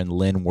boyfriend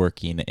Lynn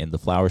working in the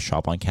flower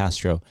shop on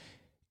Castro,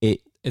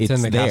 it's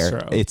in the there.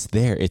 Castro. It's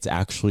there. It's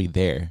actually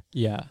there.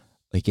 Yeah.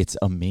 Like, it's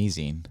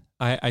amazing.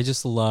 I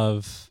just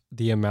love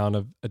the amount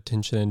of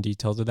attention and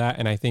detail to that.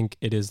 And I think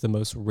it is the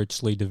most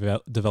richly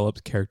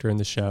developed character in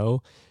the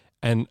show.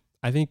 And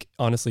I think,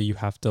 honestly, you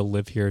have to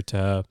live here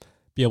to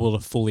be able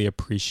to fully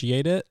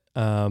appreciate it.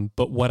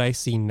 But what I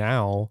see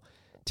now,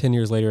 10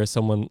 years later, as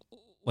someone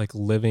like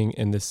living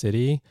in the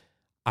city,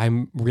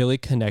 I'm really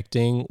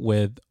connecting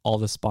with all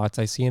the spots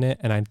I see in it.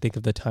 And I think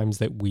of the times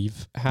that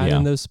we've had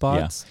in those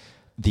spots. Yeah.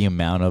 The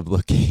amount of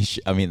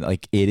location, I mean,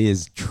 like, it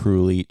is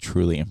truly,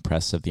 truly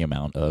impressive, the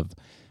amount of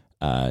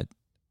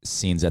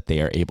scenes that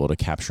they are able to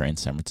capture in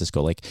San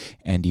Francisco. Like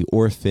Andy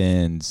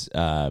Orphan's...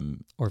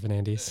 Orphan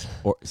Andy's.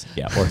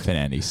 Orphan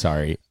Andy,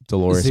 sorry.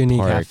 Dolores Zuni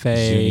Park,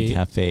 Cafe, Zuni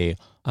Cafe,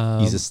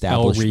 these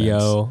establishments. El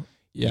Rio.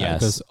 Yeah,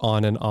 it goes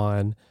on and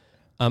on.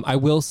 I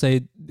will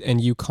say, and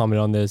you comment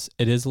on this,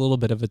 it is a little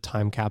bit of a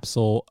time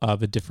capsule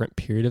of a different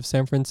period of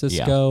San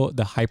Francisco,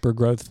 the hyper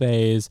growth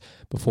phase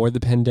before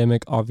the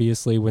pandemic,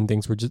 obviously, when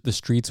things were just, the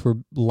streets were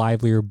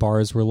livelier,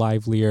 bars were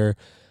livelier.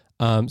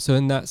 So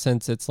in that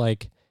sense, it's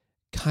like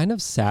kind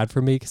of sad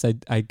for me because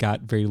I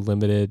got very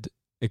limited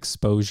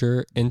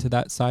exposure into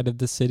that side of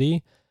the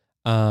city.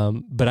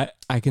 But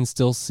I can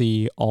still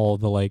see all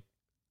the like,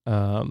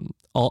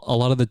 a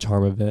lot of the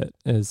charm of it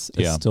is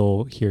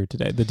still here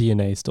today. The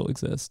DNA still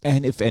exists.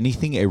 And if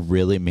anything, it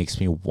really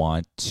makes me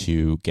want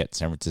to get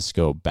San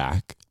Francisco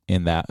back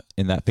in that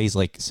phase.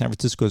 Like, San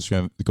Francisco is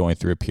going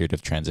through a period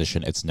of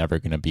transition. It's never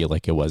going to be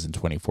like it was in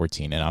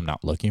 2014, and I'm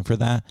not looking for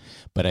that.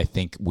 But I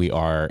think we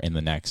are, in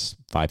the next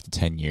 5 to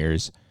 10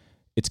 years,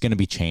 it's going to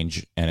be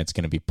change, and it's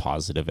going to be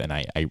positive. And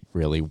I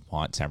really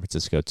want San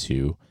Francisco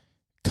to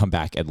come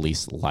back, at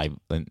least live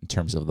in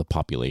terms of the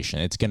population.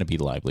 It's going to be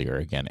livelier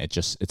again.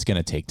 It's going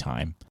to take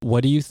time.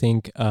 What do you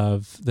think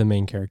of the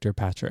main character,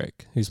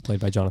 Patrick, who's played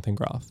by Jonathan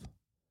Groff?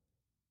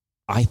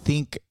 I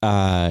think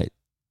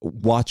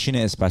watching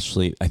it,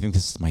 especially, I think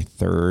this is my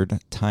third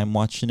time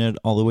watching it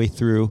all the way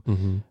through.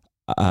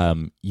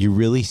 Mm-hmm. You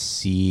really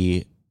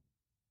see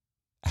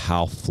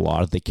how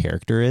flawed the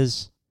character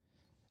is.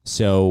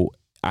 So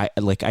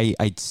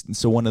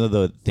so one of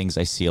the things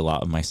I see a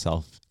lot of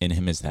myself in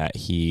him is that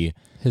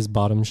his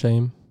bottom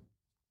shame.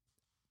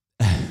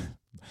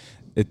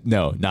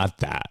 No, not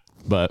that,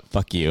 but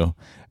fuck you.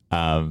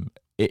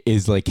 It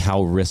is like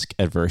how risk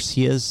adverse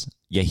he is.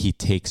 Yeah, he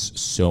takes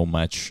so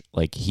much,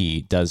 like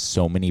he does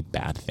so many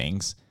bad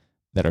things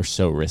that are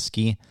so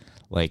risky.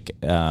 Like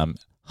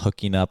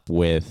hooking up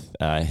with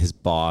his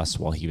boss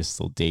while he was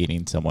still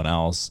dating someone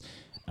else.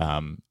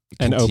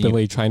 And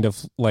openly trying to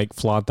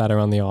flaunt that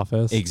around the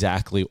office.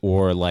 Exactly.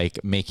 Or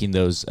like making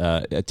those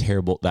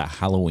that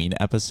Halloween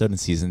episode in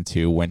season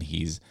 2 when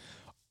he's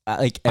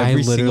every I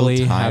literally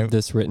single time. have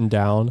this written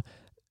down.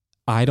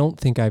 I don't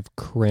think I've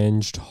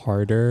cringed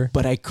harder.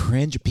 But I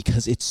cringe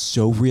because it's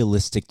so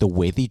realistic. The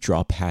way they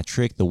draw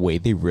Patrick, the way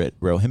they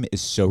wrote him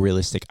is so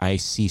realistic. I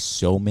see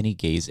so many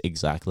gays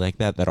exactly like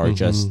that are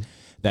just,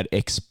 that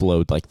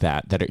explode like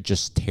that are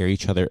just tear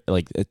each other,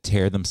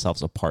 tear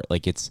themselves apart.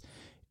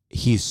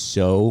 He's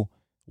so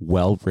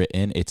well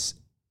written. It's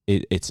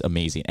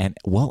amazing and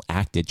well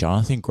acted.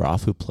 Jonathan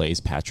Groff, who plays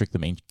Patrick, the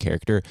main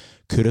character,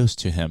 kudos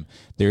to him.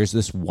 There's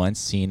this one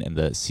scene in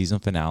the season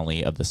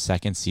finale of the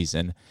second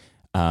season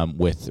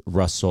with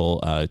Russell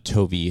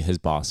Tovey, his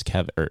boss,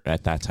 Kev, or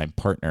at that time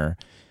partner.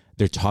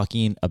 They're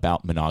talking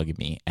about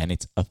monogamy, and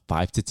it's a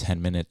 5 to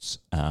 10 minutes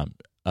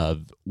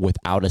of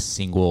without a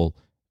single.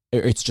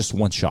 It's just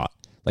one shot.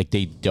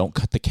 They don't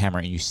cut the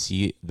camera, and you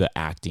see the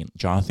acting.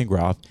 Jonathan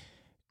Groff,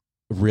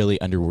 really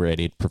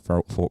underrated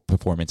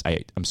performance.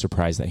 I'm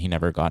surprised that he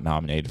never got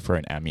nominated for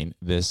an Emmy.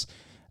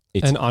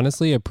 And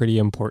honestly, a pretty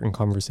important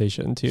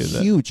conversation too.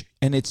 Huge.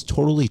 And it's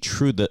totally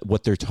true that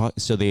what they're talking.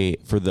 So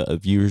for the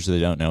viewers that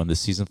don't know, in the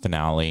season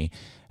finale,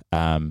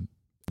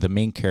 the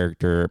main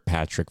character,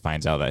 Patrick,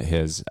 finds out that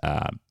his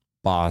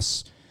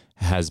boss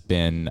has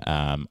been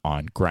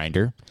on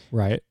Grindr.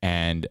 Right.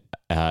 And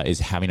is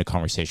having a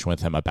conversation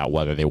with him about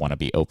whether they want to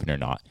be open or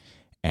not.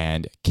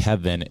 And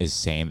Kevin is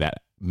saying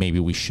that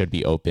maybe we should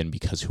be open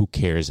because who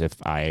cares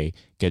if I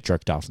get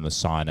jerked off in the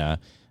sauna?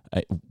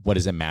 What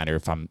does it matter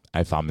if I'm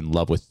in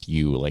love with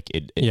you?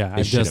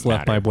 I just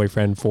left my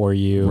boyfriend for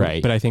you.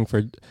 Right. But I think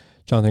for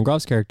Jonathan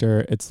Groff's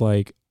character, it's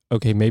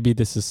okay, maybe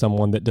this is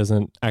someone that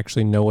doesn't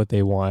actually know what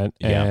they want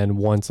and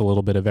wants a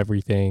little bit of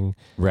everything.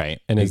 Right.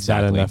 And is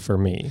that enough for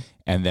me?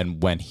 And then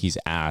when he's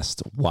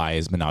asked why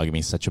is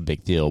monogamy such a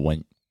big deal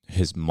when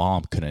his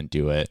mom couldn't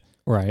do it,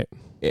 right?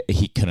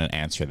 He couldn't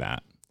answer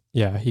that.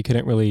 Yeah, he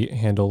couldn't really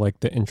handle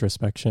the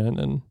introspection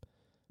and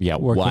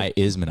why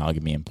is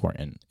monogamy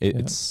important?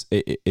 It's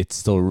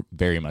still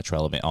very much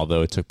relevant,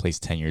 although it took place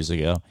 10 years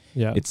ago.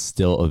 Yeah, it's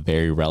still a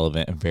very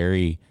relevant,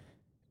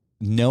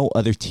 no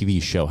other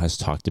TV show has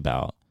talked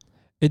about.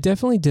 It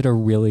definitely did a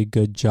really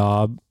good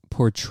job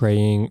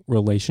portraying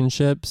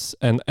relationships,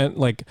 and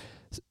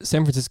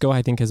San Francisco,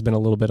 I think, has been a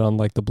little bit on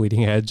the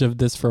bleeding edge of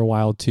this for a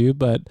while too.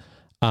 But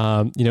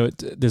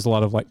there's a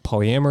lot of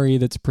polyamory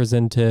that's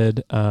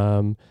presented.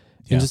 And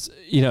just,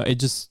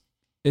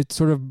 it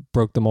sort of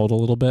broke the mold a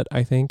little bit,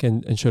 I think,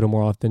 and showed a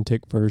more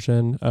authentic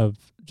version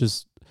of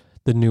just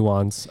the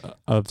nuance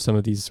of some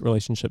of these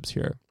relationships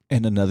here.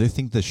 And another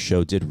thing the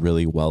show did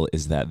really well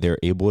is that they're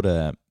able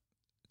to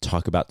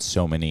talk about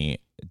so many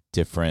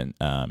different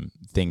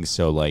things.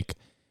 So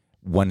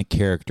one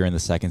character in the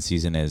second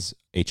season is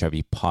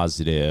HIV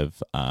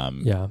positive.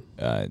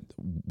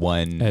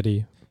 One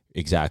Eddie.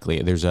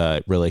 Exactly. There's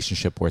a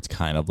relationship where it's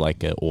kind of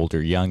like an older,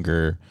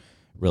 younger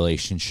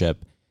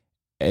relationship.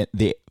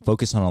 They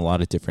focus on a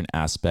lot of different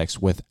aspects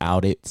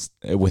without it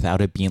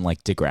being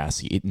like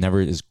Degrassi. It never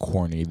is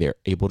corny. They're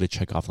able to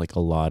check off a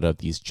lot of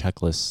these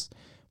checklists,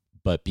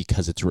 but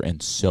because it's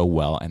written so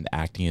well and the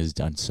acting is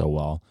done so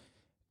well,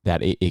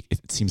 that it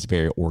seems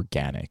very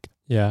organic.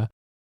 Yeah.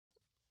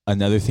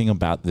 Another thing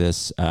about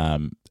this,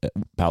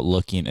 about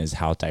Looking, is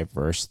how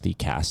diverse the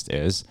cast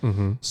is.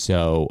 Mm-hmm.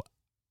 So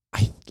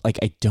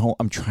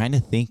I'm trying to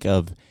think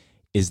of,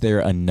 is there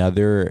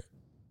another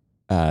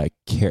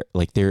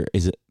there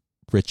is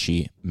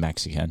Richie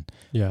Mexican.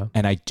 Yeah.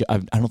 And I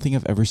don't think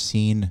I've ever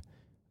seen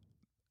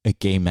a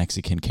gay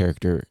Mexican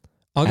character.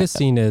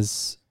 Augustine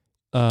is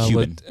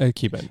Cuban.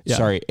 Cuban. Yeah.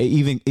 Sorry,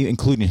 even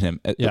including him.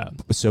 Yeah.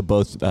 So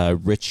both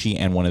Richie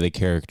and one of the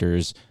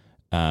characters,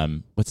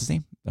 what's his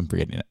name? I'm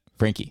forgetting it.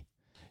 Frankie.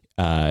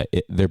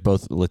 They're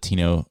both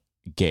Latino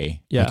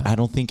gay. Yeah. I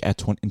don't think in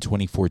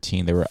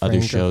 2014 there were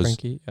other shows.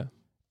 Frankie, yeah.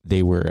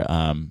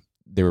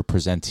 They were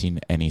presenting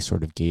any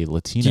sort of gay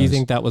Latinos. Do you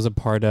think that was a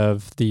part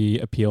of the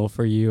appeal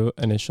for you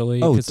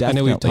initially? Oh, definitely. I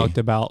know we've talked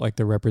about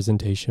the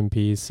representation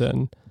piece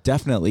and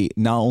definitely.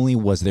 Not only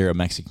was there a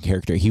Mexican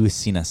character, he was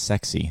seen as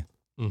sexy.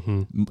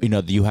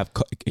 Mm-hmm. You have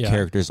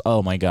characters.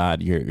 Oh my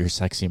God, your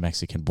sexy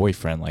Mexican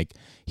boyfriend.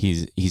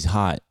 He's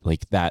hot.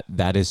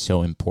 That is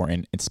so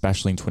important,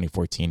 especially in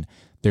 2014.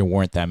 There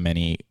weren't that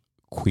many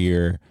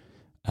queer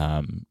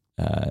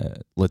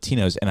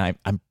Latinos, and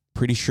I'm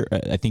pretty sure,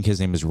 I think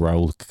his name is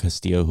Raul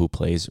Castillo, who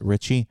plays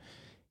Richie.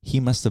 He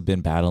must have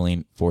been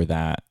battling for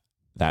that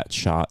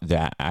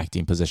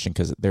acting position,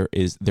 because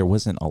there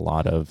wasn't a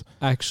lot of.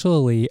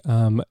 Actually,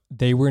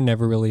 they were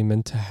never really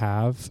meant to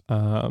have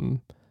a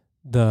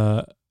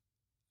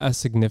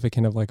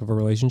significant of a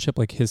relationship.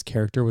 His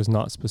character was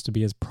not supposed to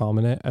be as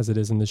prominent as it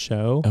is in the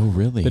show. Oh,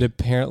 really? But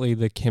apparently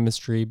the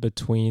chemistry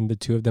between the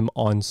two of them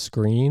on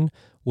screen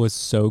was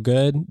so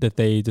good that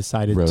they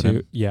decided Wrote to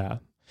him. Yeah.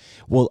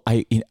 Well,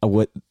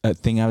 what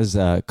thing I was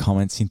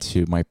commenting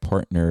to my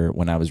partner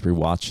when I was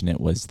rewatching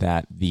it was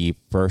that the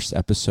first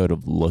episode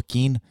of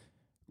Looking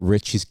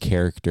Richie's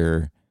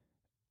character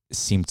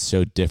seemed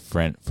so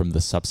different from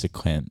the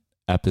subsequent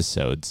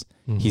episodes.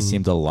 He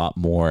seemed a lot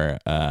more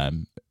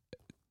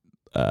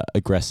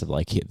aggressive.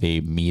 Like they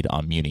meet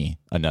on Muni,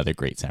 another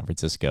great San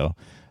Francisco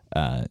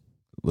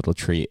little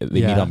treat.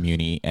 They meet on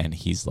Muni, and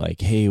he's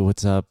like, "Hey,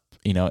 what's up?"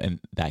 And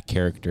that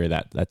character,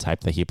 that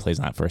type that he plays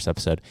in that first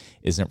episode,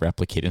 isn't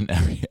replicated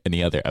in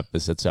any other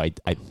episode. So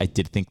I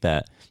did think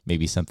that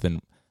maybe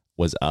something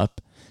was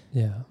up.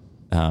 Yeah.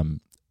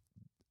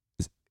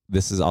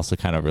 This is also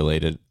kind of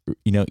related.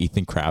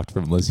 Ethan Kraft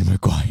from Lizzie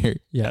McGuire.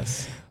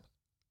 Yes.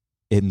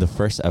 In the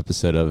first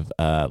episode of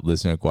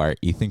Lizzie McGuire,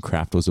 Ethan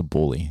Kraft was a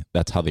bully.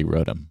 That's how they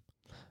wrote him.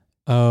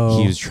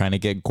 Oh. He was trying to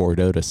get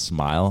Gordo to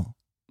smile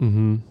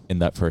in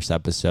that first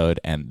episode,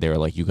 and they were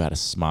like, "You got to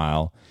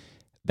smile."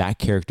 That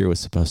character was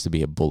supposed to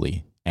be a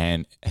bully,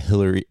 and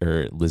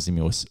Lizzie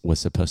was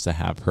supposed to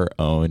have her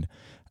own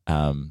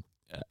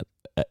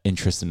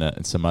interest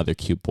in some other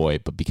cute boy,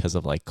 but because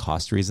of like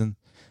cost reason,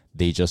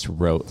 they just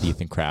wrote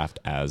Ethan Kraft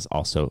as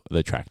also the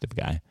attractive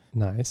guy.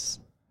 Nice.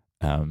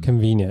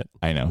 Convenient.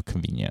 I know,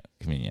 convenient.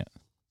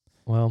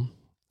 Well,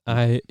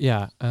 I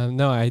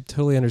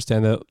totally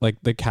understand that.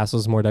 Like the cast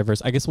was more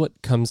diverse. I guess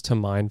what comes to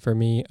mind for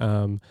me,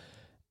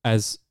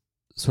 as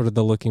sort of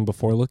the looking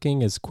before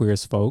looking, is Queer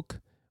as Folk,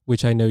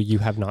 which I know you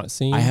have not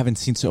seen. I haven't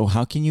seen. So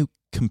how can you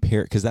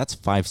compare? Because that's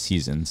 5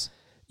 seasons.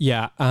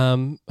 Yeah.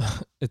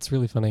 It's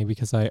really funny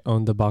because I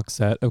own the box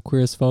set of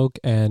Queer as Folk,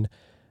 and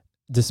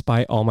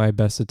despite all my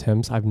best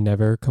attempts, I've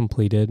never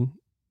completed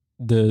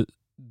the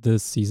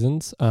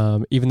seasons.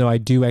 Even though I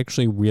do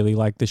actually really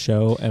like the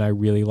show and I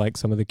really like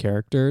some of the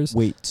characters.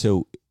 Wait,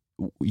 so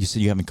you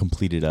said you haven't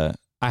completed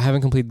I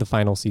haven't completed the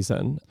final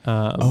season.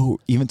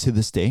 Even to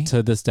this day?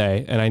 To this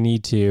day, and I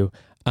need to.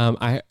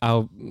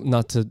 I'll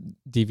not to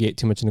deviate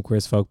too much into Queer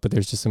as Folk, but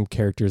there's just some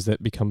characters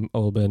that become a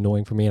little bit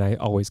annoying for me, and I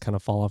always kind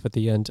of fall off at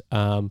the end.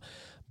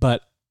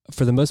 But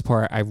for the most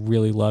part, I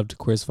really loved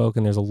Queer as Folk,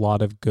 and there's a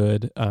lot of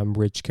good,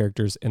 rich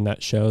characters in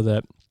that show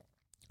that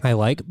I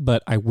like.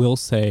 But I will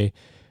say,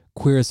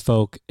 Queer as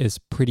Folk is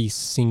pretty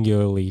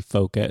singularly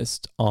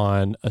focused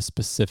on a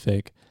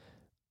specific,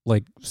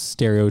 like,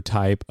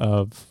 stereotype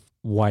of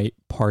white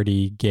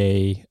party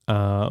gay.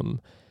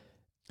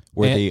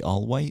 Were they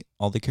all white?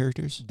 All the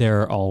characters?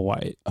 They're all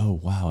white. Oh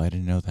wow, I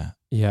didn't know that.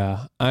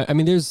 Yeah, I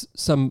mean, there's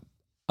some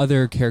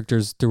other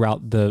characters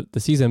throughout the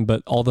season,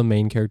 but all the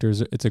main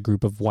characters, it's a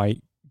group of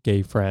white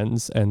gay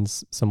friends and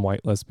some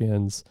white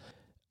lesbians.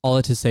 All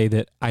that to say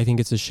that I think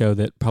it's a show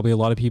that probably a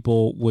lot of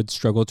people would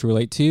struggle to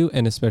relate to,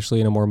 and especially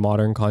in a more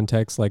modern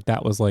context, like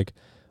that was like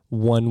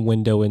one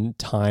window in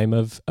time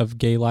of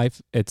gay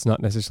life. It's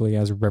not necessarily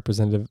as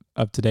representative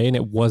of today, and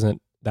it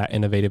wasn't that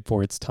innovative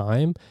for its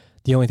time.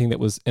 The only thing that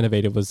was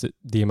innovative was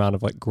the amount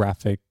of like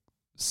graphic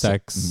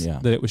sex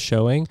that it was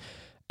showing.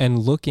 And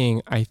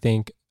looking, I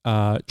think,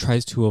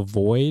 tries to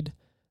avoid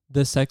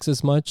the sex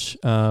as much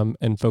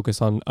and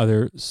focus on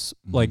other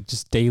like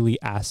just daily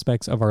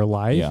aspects of our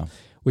life,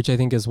 which I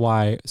think is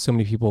why so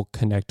many people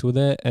connect with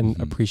it and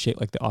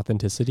appreciate like the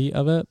authenticity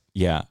of it.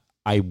 Yeah.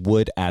 I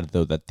would add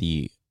though that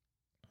the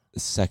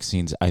sex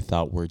scenes I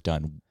thought were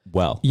done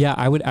well. Yeah,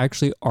 I would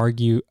actually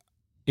argue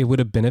it would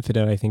have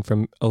benefited, I think,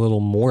 from a little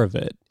more of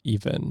it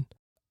even.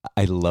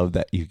 I love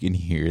that you can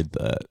hear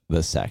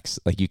the sex.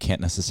 Like you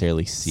can't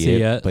necessarily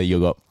see it, but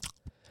you'll go.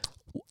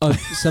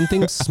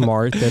 Something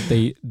smart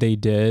that they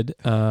did,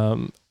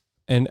 and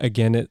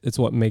again, it's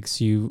what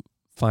makes you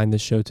find the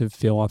show to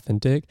feel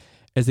authentic,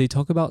 as they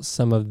talk about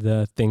some of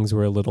the things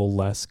we're a little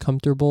less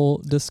comfortable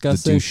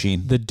discussing.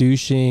 The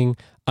douching.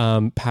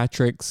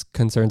 Patrick's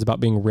concerns about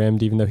being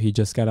rimmed, even though he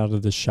just got out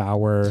of the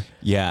shower.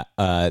 Yeah,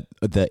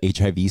 the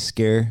HIV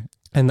scare.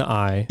 And the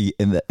eye.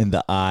 In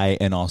the eye,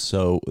 and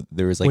also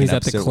there was like when he's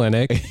at the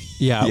clinic.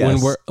 Yeah, yes. When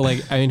we're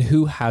like, I mean,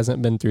 who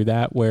hasn't been through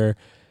that? Where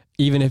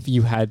even if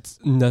you had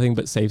nothing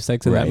but safe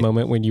sex in that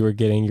moment when you were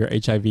getting your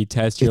HIV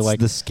test, you're like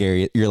the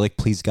scary. You're like,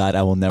 please God,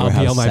 I will never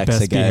have sex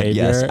again.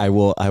 Behavior. Yes, I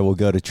will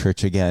go to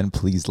church again.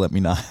 Please let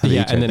me not have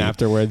HIV. And then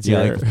afterwards,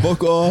 you're like,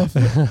 fuck off.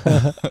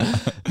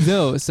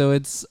 No, so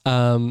it's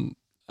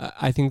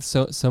I think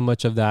so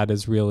much of that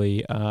is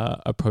really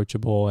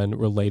approachable and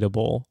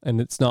relatable,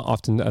 and it's not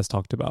often as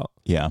talked about.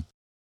 Yeah.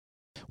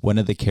 One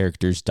of the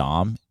characters,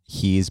 Dom,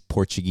 he's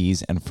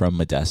Portuguese and from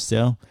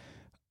Modesto.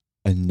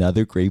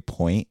 Another great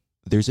point,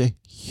 there's a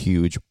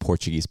huge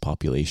Portuguese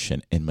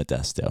population in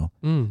Modesto.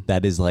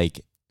 That is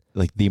like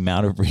the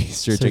amount of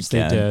research it's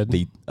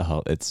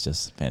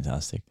just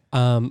fantastic.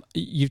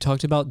 You've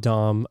talked about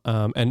Dom,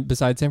 and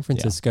besides San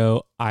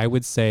Francisco, I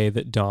would say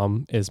that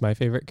Dom is my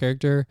favorite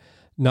character.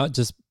 Not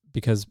just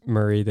because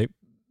Murray, the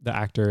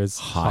actor, is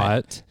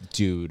hot.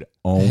 Dude.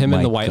 Him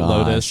in the White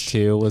Lotus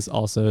too was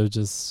also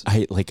just...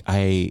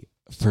 I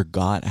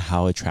forgot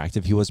how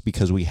attractive he was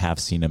because we have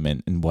seen him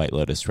in White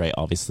Lotus, right?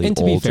 Obviously, and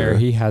to be fair,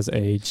 he has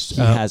aged.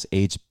 He has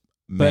aged.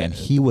 Man,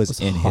 he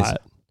was in his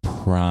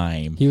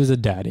prime. He was a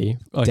daddy,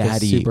 like a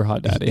super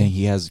hot daddy. And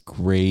he has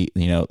great,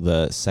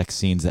 the sex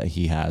scenes that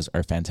he has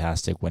are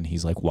fantastic when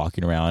he's like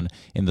walking around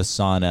in the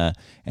sauna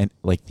and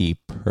like the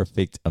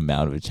perfect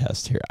amount of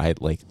chest hair. I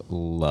like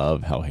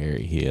love how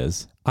hairy he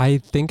is. I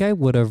think I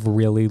would have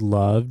really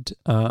loved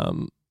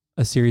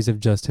a series of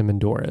just him and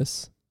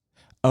Doris.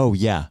 Oh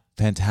yeah,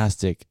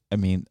 fantastic. I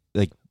mean,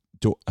 like,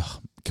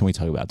 can we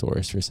talk about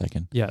Doris for a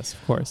second? Yes,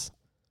 of course.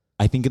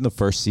 I think in the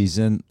first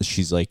season,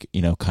 she's like,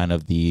 kind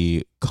of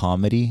the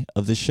comedy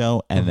of the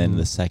show. And then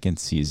the second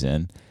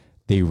season,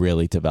 they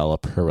really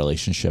develop her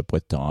relationship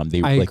with Dom.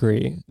 I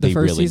agree. The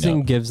first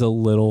season gives a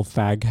little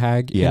fag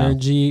hag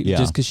energy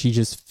just because she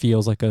just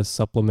feels like a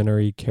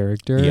supplementary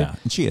character. Yeah,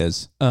 and she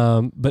is.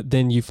 But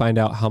then you find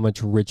out how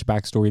much rich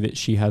backstory that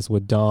she has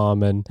with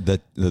Dom and the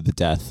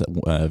death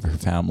of her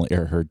family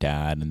or her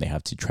dad, and they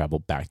have to travel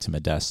back to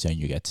Modesto, and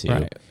you get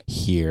to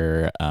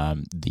hear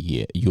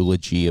the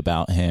eulogy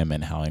about him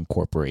and how it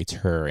incorporates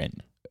her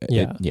and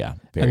and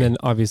then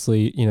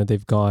obviously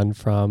they've gone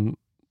from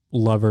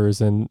lovers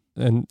and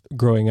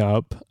growing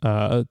up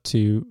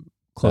to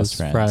close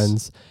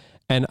friends,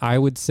 and I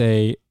would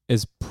say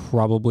is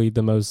probably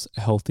the most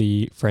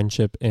healthy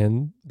friendship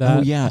in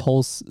that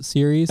whole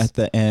series. At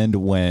the end,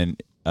 when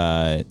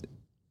they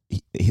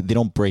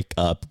don't break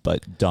up,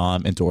 but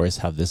Dom and Doris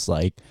have this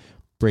like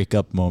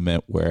breakup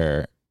moment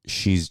where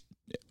she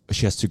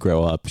has to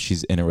grow up.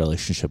 She's in a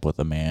relationship with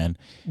a man.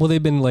 Well,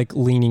 they've been like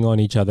leaning on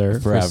each other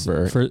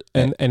forever,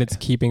 and it's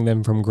keeping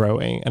them from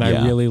growing. And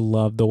I really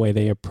love the way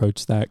they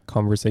approach that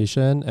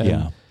conversation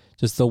and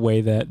just the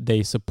way that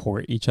they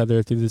support each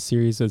other through the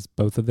series as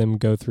both of them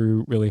go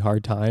through really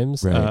hard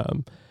times. Right.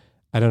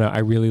 I don't know. I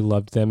really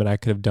loved them, and I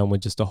could have done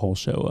with just a whole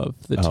show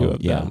of the two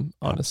of them,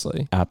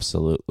 honestly.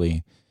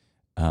 Absolutely.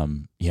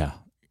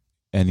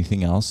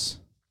 Anything else?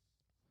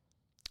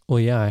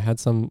 Well, yeah, I had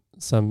some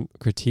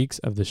critiques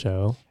of the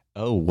show.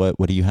 Oh,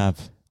 what do you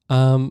have?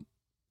 Some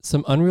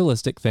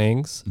unrealistic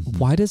things. Mm-hmm.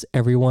 Why does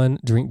everyone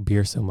drink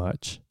beer so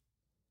much?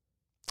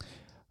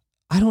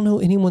 I don't know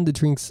anyone that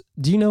drinks.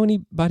 Do you know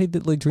anybody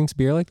that like drinks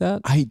beer like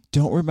that? I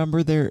don't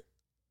remember there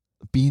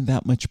being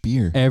that much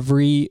beer.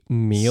 Every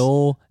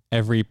meal,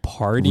 every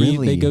party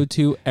they go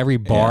to, every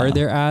bar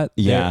they're at.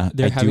 They're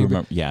having. Do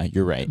remember. Yeah,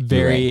 you're right.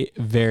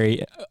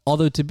 Very.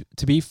 Although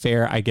to be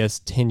fair, I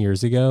guess 10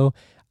 years ago,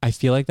 I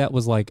feel like that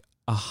was like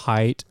a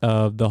height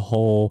of the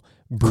whole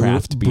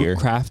craft beer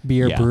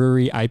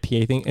brewery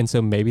IPA thing, and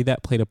so maybe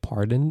that played a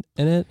part in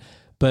it.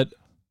 But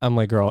I'm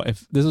like, girl,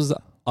 if this was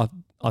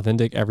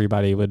authentic,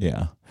 everybody would.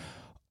 Yeah,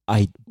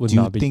 I would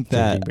not think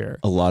that beer.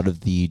 A lot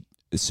of they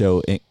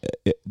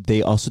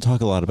also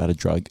talk a lot about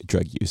drug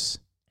use.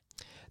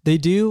 They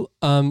do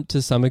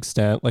to some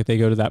extent. Like they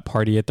go to that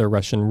party at the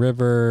Russian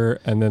River,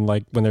 and then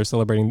like when they're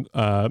celebrating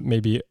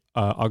maybe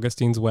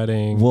Augustine's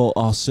wedding. Well,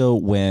 also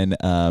when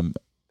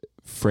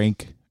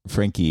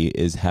Frankie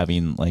is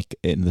having like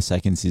in the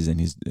second season,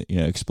 he's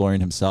exploring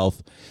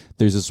himself.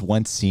 There's this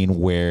one scene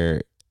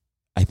where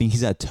I think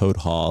he's at Toad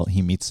Hall.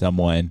 He meets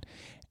someone,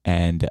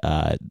 and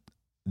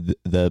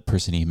the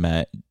person he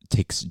met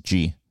takes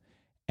G,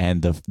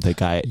 and the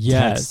guy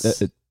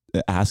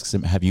asks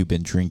him, "Have you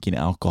been drinking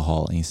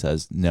alcohol?" And he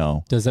says,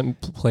 "No."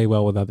 Doesn't play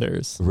well with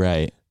others.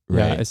 Right.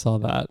 Yeah, I saw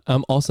that.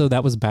 Also,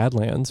 that was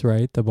Badlands,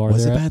 right? The bar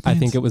there. I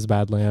think it was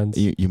Badlands.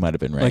 You might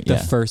have been right. Like the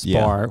first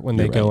bar when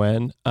they go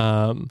in.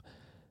 By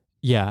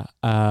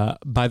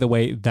the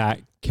way, that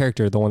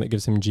character, the one that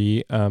gives him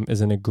G,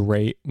 is in a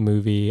great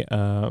movie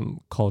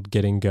called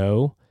Get and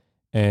Go,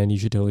 and you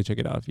should totally check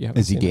it out if you haven't.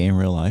 Is he gay in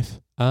real life?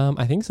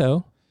 I think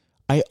so.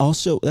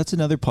 That's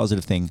another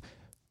positive thing.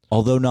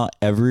 Although not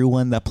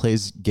everyone that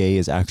plays gay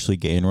is actually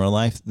gay in real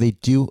life, they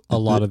do. A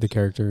lot of the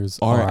characters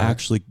are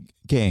actually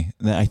gay.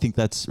 And I think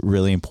that's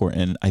really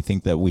important. I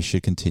think that we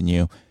should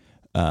continue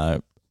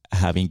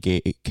having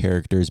gay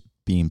characters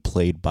being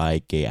played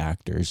by gay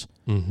actors.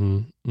 Mm-hmm.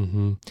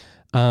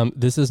 Mm-hmm.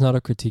 This is not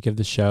a critique of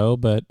the show,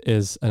 but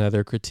is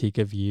another critique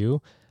of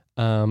you.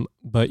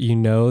 But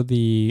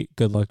the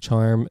good luck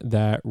charm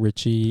that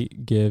Richie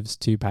gives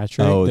to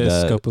Patrick,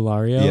 the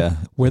Scopulario. Yeah.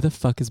 Where the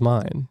fuck is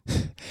mine?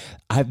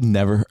 I've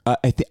never.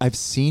 I think I've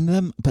seen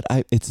them, but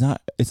it's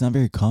not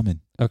very common.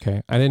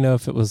 Okay, I didn't know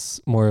if it was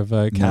more of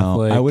a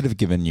Catholic. No, I would have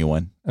given you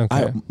one.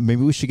 Okay,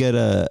 maybe we should get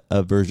a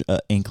version,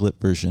 anklet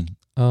version.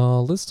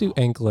 Oh, let's do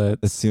anklet.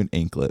 Let's do an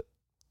anklet.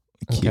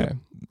 Cute. Okay,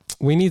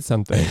 we need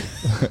something.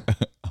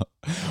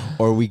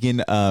 Or we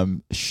can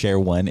share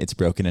one. It's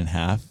broken in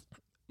half.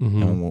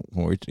 Mm-hmm. And when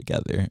we're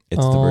together,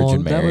 it's the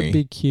Virgin Mary. That would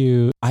be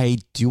cute. I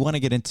do want to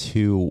get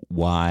into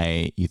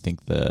why you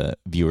think the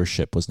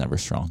viewership was never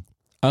strong.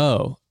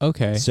 Oh,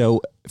 okay.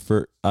 So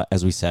for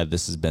as we said,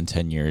 this has been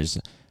 10 years.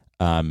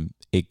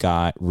 It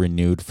got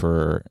renewed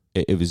for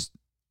it was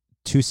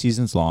 2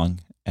 seasons long,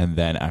 and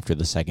then after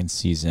the second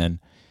season,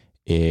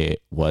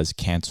 it was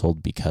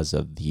canceled because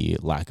of the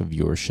lack of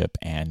viewership.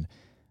 And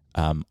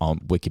on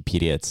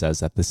Wikipedia, it says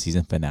that the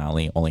season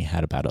finale only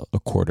had about a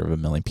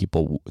 250,000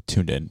 people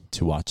tuned in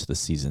to watch the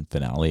season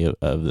finale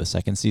of the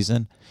second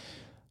season.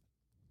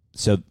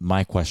 So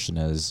my question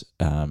is,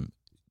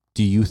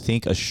 do you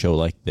think a show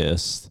like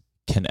this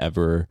can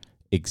ever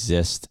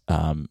exist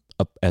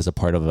as a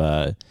part of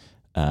a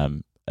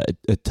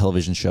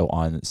television show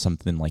on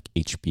something like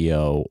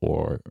HBO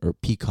or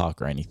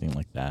Peacock or anything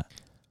like that?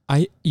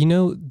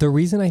 The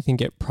reason I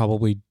think it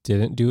probably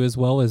didn't do as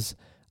well is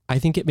I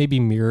think it maybe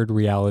mirrored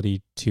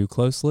reality too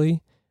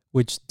closely,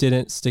 which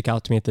didn't stick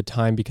out to me at the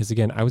time because,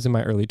 again, I was in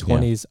my early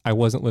 20s. I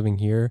wasn't living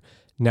here.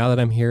 Now that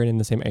I'm here and in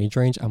the same age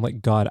range, I'm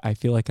like, God, I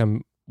feel like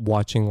I'm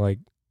watching like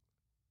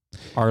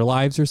Our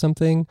Lives or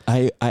something.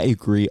 I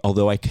agree.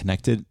 Although I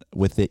connected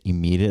with it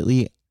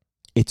immediately,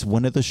 it's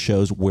one of the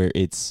shows where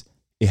it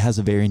has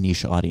a very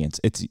niche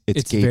audience. It's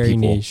gay very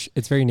people. niche.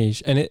 It's very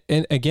niche. And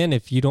again,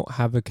 if you don't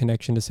have a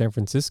connection to San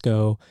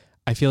Francisco,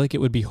 I feel like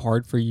it would be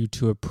hard for you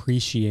to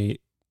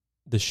appreciate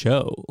the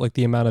show, like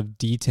the amount of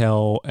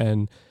detail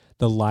and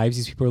the lives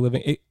these people are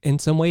living. In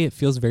some way, it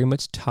feels very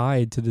much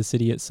tied to the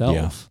city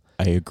itself.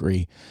 Yeah, I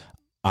agree.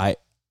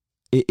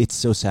 It's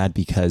so sad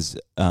because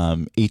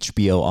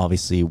HBO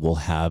obviously will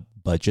have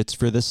budgets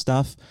for this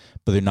stuff,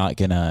 but they're not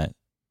gonna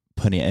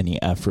put in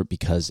any effort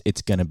because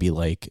it's gonna be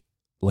like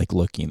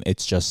Looking.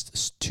 It's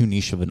just too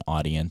niche of an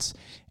audience,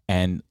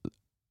 and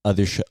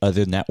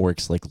other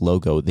networks like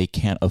Logo, they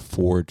can't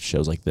afford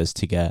shows like this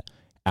to get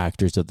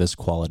actors of this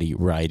quality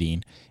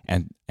writing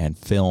and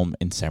film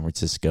in San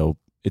Francisco.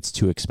 It's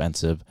too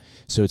expensive.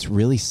 So it's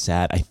really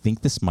sad. I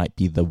think this might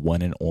be the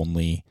one and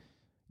only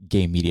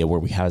gay media where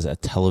we have a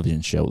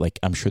television show. Like,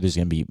 I'm sure there's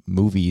going to be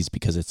movies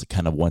because it's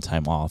kind of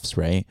one-time offs,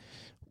 right?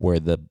 Where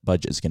the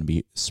budget is going to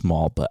be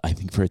small. But I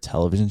think for a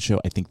television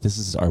show, I think this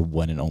is our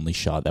one and only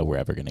shot that we're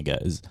ever going to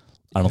get.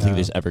 I don't think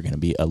there's ever going to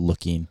be a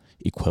Looking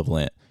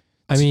equivalent.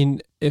 I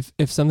mean,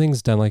 if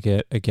something's done like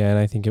it, again,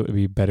 I think it would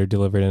be better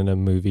delivered in a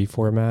movie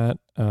format.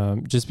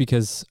 Just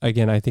because,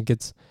 again, I think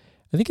it's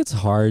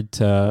hard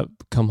to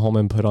come home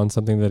and put on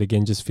something that,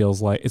 again, just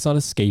feels like it's not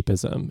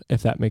escapism,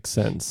 if that makes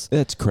sense.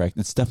 That's correct.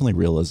 It's definitely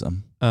realism.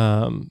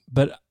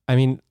 But I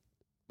mean,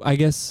 I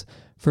guess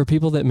for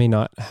people that may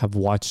not have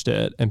watched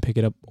it and pick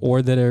it up,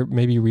 or that are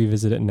maybe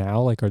revisit it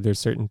now, like, are there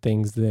certain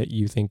things that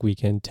you think we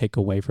can take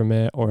away from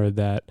it or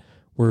that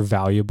were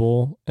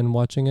valuable in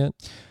watching it?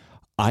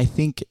 I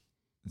think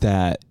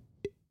that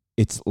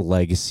its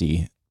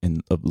legacy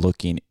of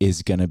Looking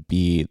is going to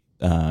be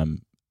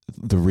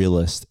the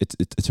realist.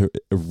 It's a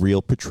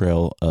real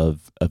portrayal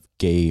of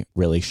gay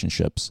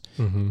relationships.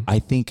 Mm-hmm. I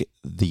think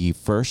the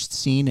first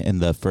scene in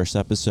the first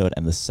episode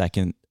and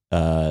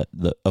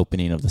the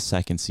opening of the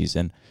second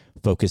season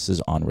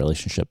focuses on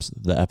relationships.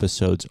 The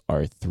episodes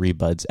are three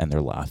buds and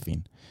they're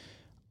laughing.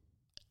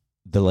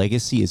 The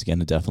legacy is going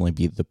to definitely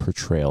be the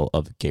portrayal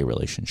of gay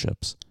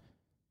relationships.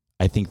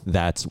 I think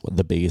that's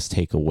the biggest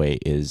takeaway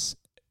is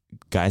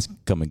guys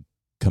come and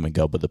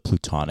go, but the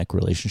platonic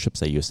relationships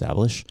that you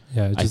establish.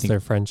 Yeah, just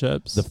their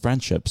friendships. The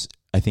friendships,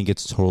 I think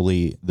it's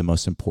totally the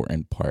most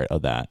important part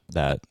of that.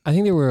 I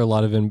think there were a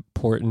lot of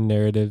important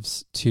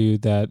narratives too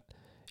that,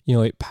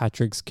 like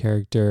Patrick's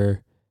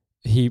character,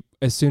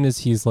 as soon as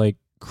he's like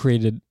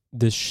created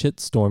this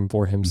shitstorm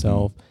for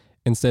himself,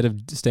 instead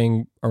of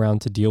staying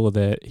around to deal with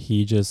it,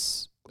 he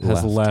just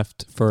has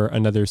left for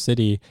another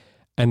city.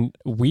 And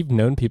we've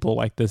known people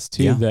like this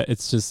too, that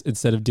it's just,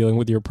 instead of dealing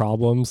with your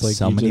problems, like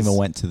some even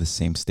went to the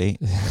same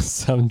state.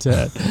 Some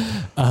did.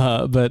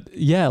 But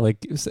yeah, like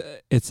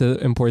it's an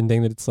important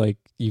thing that it's like,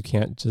 you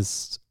can't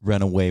just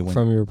run away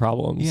from your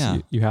problems. Yeah.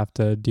 You have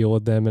to deal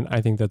with them. And I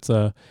think that's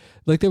there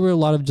were a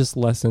lot of just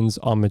lessons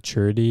on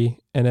maturity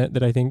in it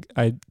that I think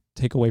I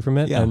take away from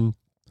it. Yeah. And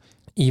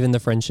even the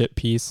friendship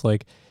piece,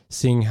 like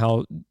seeing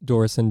how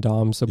Doris and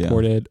Dom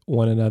supported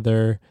one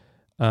another.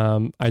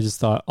 I just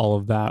thought all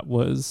of that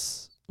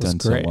was done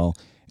great. So well.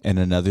 And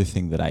another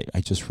thing that I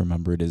just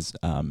remembered is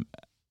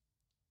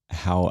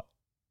how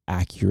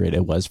accurate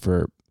it was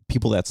for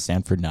people that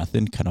stand for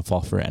nothing, kind of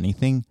fall for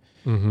anything.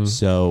 Mm-hmm.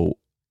 So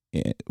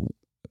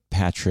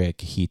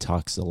Patrick, he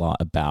talks a lot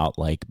about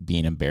like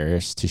being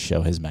embarrassed to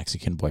show his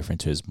Mexican boyfriend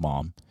to his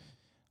mom.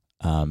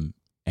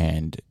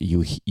 And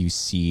you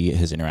see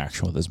his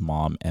interaction with his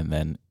mom, and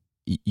then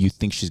you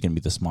think she's going to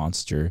be this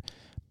monster.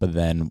 But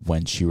then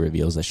when she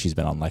reveals that she's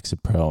been on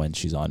Lexapro and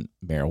she's on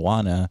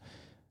marijuana,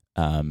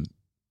 the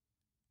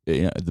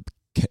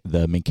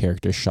main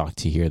character is shocked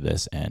to hear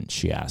this, and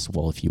she asks,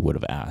 well, if you would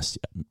have asked,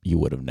 you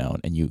would have known.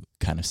 And you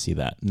kind of see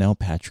that. No,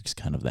 Patrick's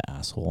kind of the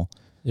asshole.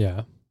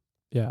 Yeah.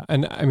 Yeah.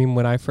 And I mean,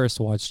 when I first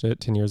watched it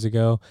 10 years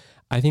ago,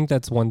 I think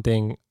that's one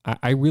thing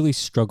I really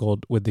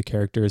struggled with the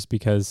characters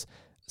because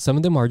some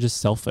of them are just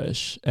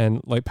selfish,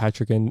 and like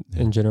Patrick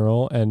in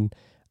general. And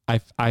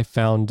I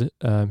found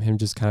him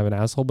just kind of an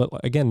asshole. But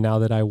again, now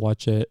that I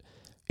watch it,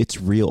 it's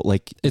real.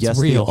 Like, it's yes,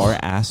 real. They are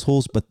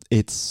assholes, but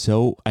it's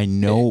so, I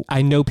know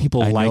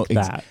people like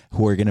that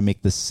who are going to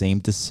make the same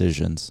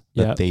decisions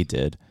that they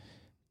did.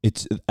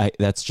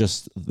 That's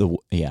just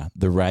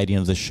the writing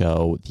of the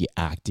show, the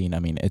acting. I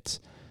mean,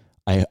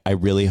 I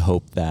really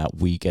hope that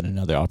we get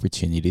another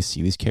opportunity to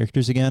see these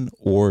characters again,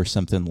 or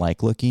something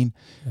like Looking.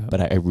 Yeah.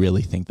 But I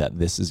really think that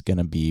this is going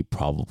to be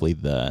probably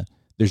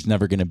there's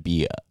never going to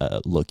be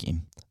a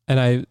Looking.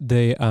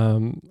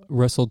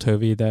 Russell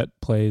Tovey that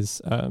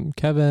plays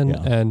Kevin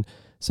and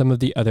some of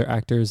the other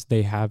actors,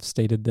 they have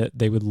stated that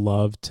they would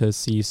love to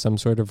see some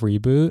sort of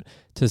reboot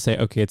to say,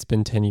 okay, it's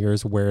been 10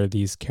 years. Where are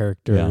these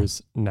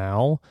characters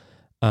now?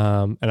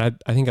 And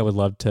I think I would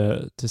love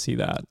to see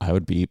that. I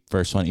would be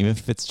first one, even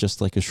if it's just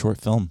like a short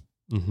film.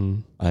 Mm-hmm.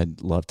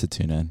 I'd love to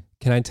tune in.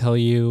 Can I tell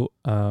you,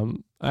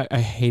 I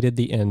hated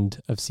the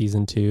end of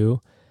season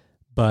 2,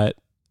 but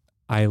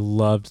I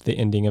loved the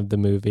ending of the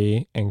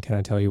movie. And can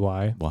I tell you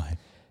why? Why?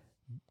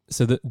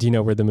 So do you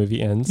know where the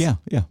movie ends? Yeah.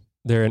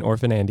 They're in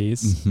Orphan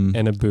Andy's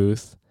in a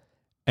booth.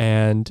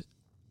 And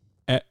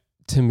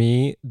to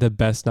me, the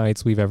best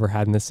nights we've ever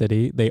had in the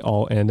city, they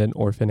all end in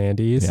Orphan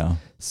Andy's. Yeah.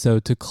 So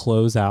to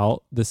close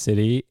out the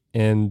city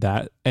in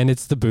that, and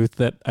it's the booth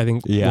that I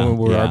think when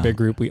we're our big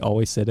group, we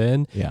always sit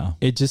in. Yeah.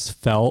 It just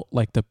felt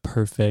like the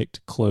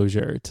perfect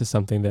closure to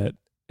something that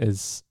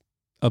is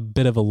a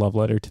bit of a love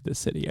letter to the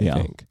city, I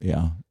think.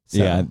 Yeah.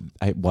 So,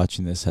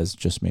 Watching this has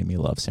just made me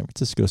love San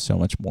Francisco so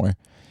much more.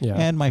 Yeah.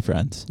 And my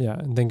friends. Yeah.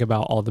 And think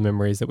about all the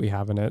memories that we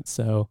have in it.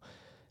 So,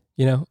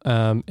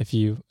 if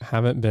you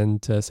haven't been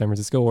to San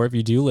Francisco, or if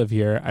you do live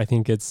here, I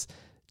think it's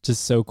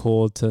just so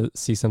cool to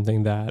see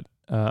something that,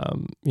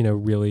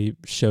 really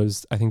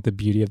shows, I think, the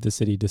beauty of the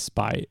city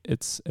despite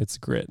its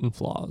grit and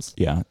flaws.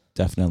 Yeah,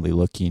 definitely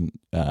looking,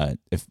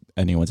 if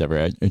anyone's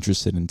ever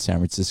interested in San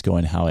Francisco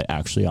and how it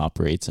actually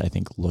operates, I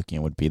think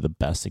looking would be the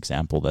best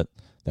example that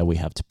we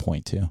have to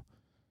point to.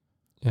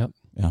 Yep.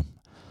 Yeah.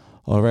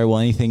 All right. Well,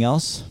 anything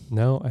else?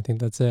 No, I think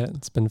that's it.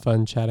 It's been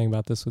fun chatting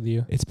about this with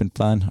you. It's been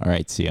fun. All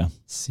right. See ya.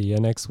 See ya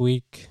next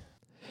week.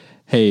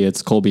 Hey,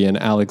 it's Colby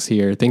and Alex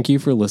here. Thank you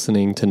for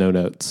listening to No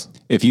Notes.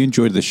 If you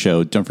enjoyed the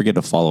show, don't forget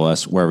to follow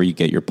us wherever you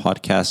get your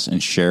podcasts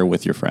and share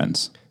with your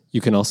friends.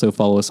 You can also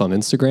follow us on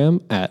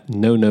Instagram at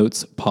No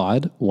Notes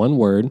Pod, one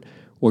word,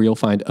 where you'll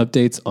find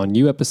updates on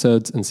new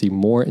episodes and see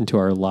more into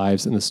our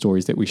lives and the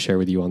stories that we share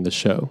with you on the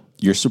show.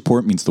 Your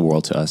support means the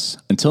world to us.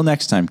 Until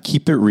next time,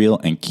 keep it real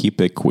and keep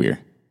it queer.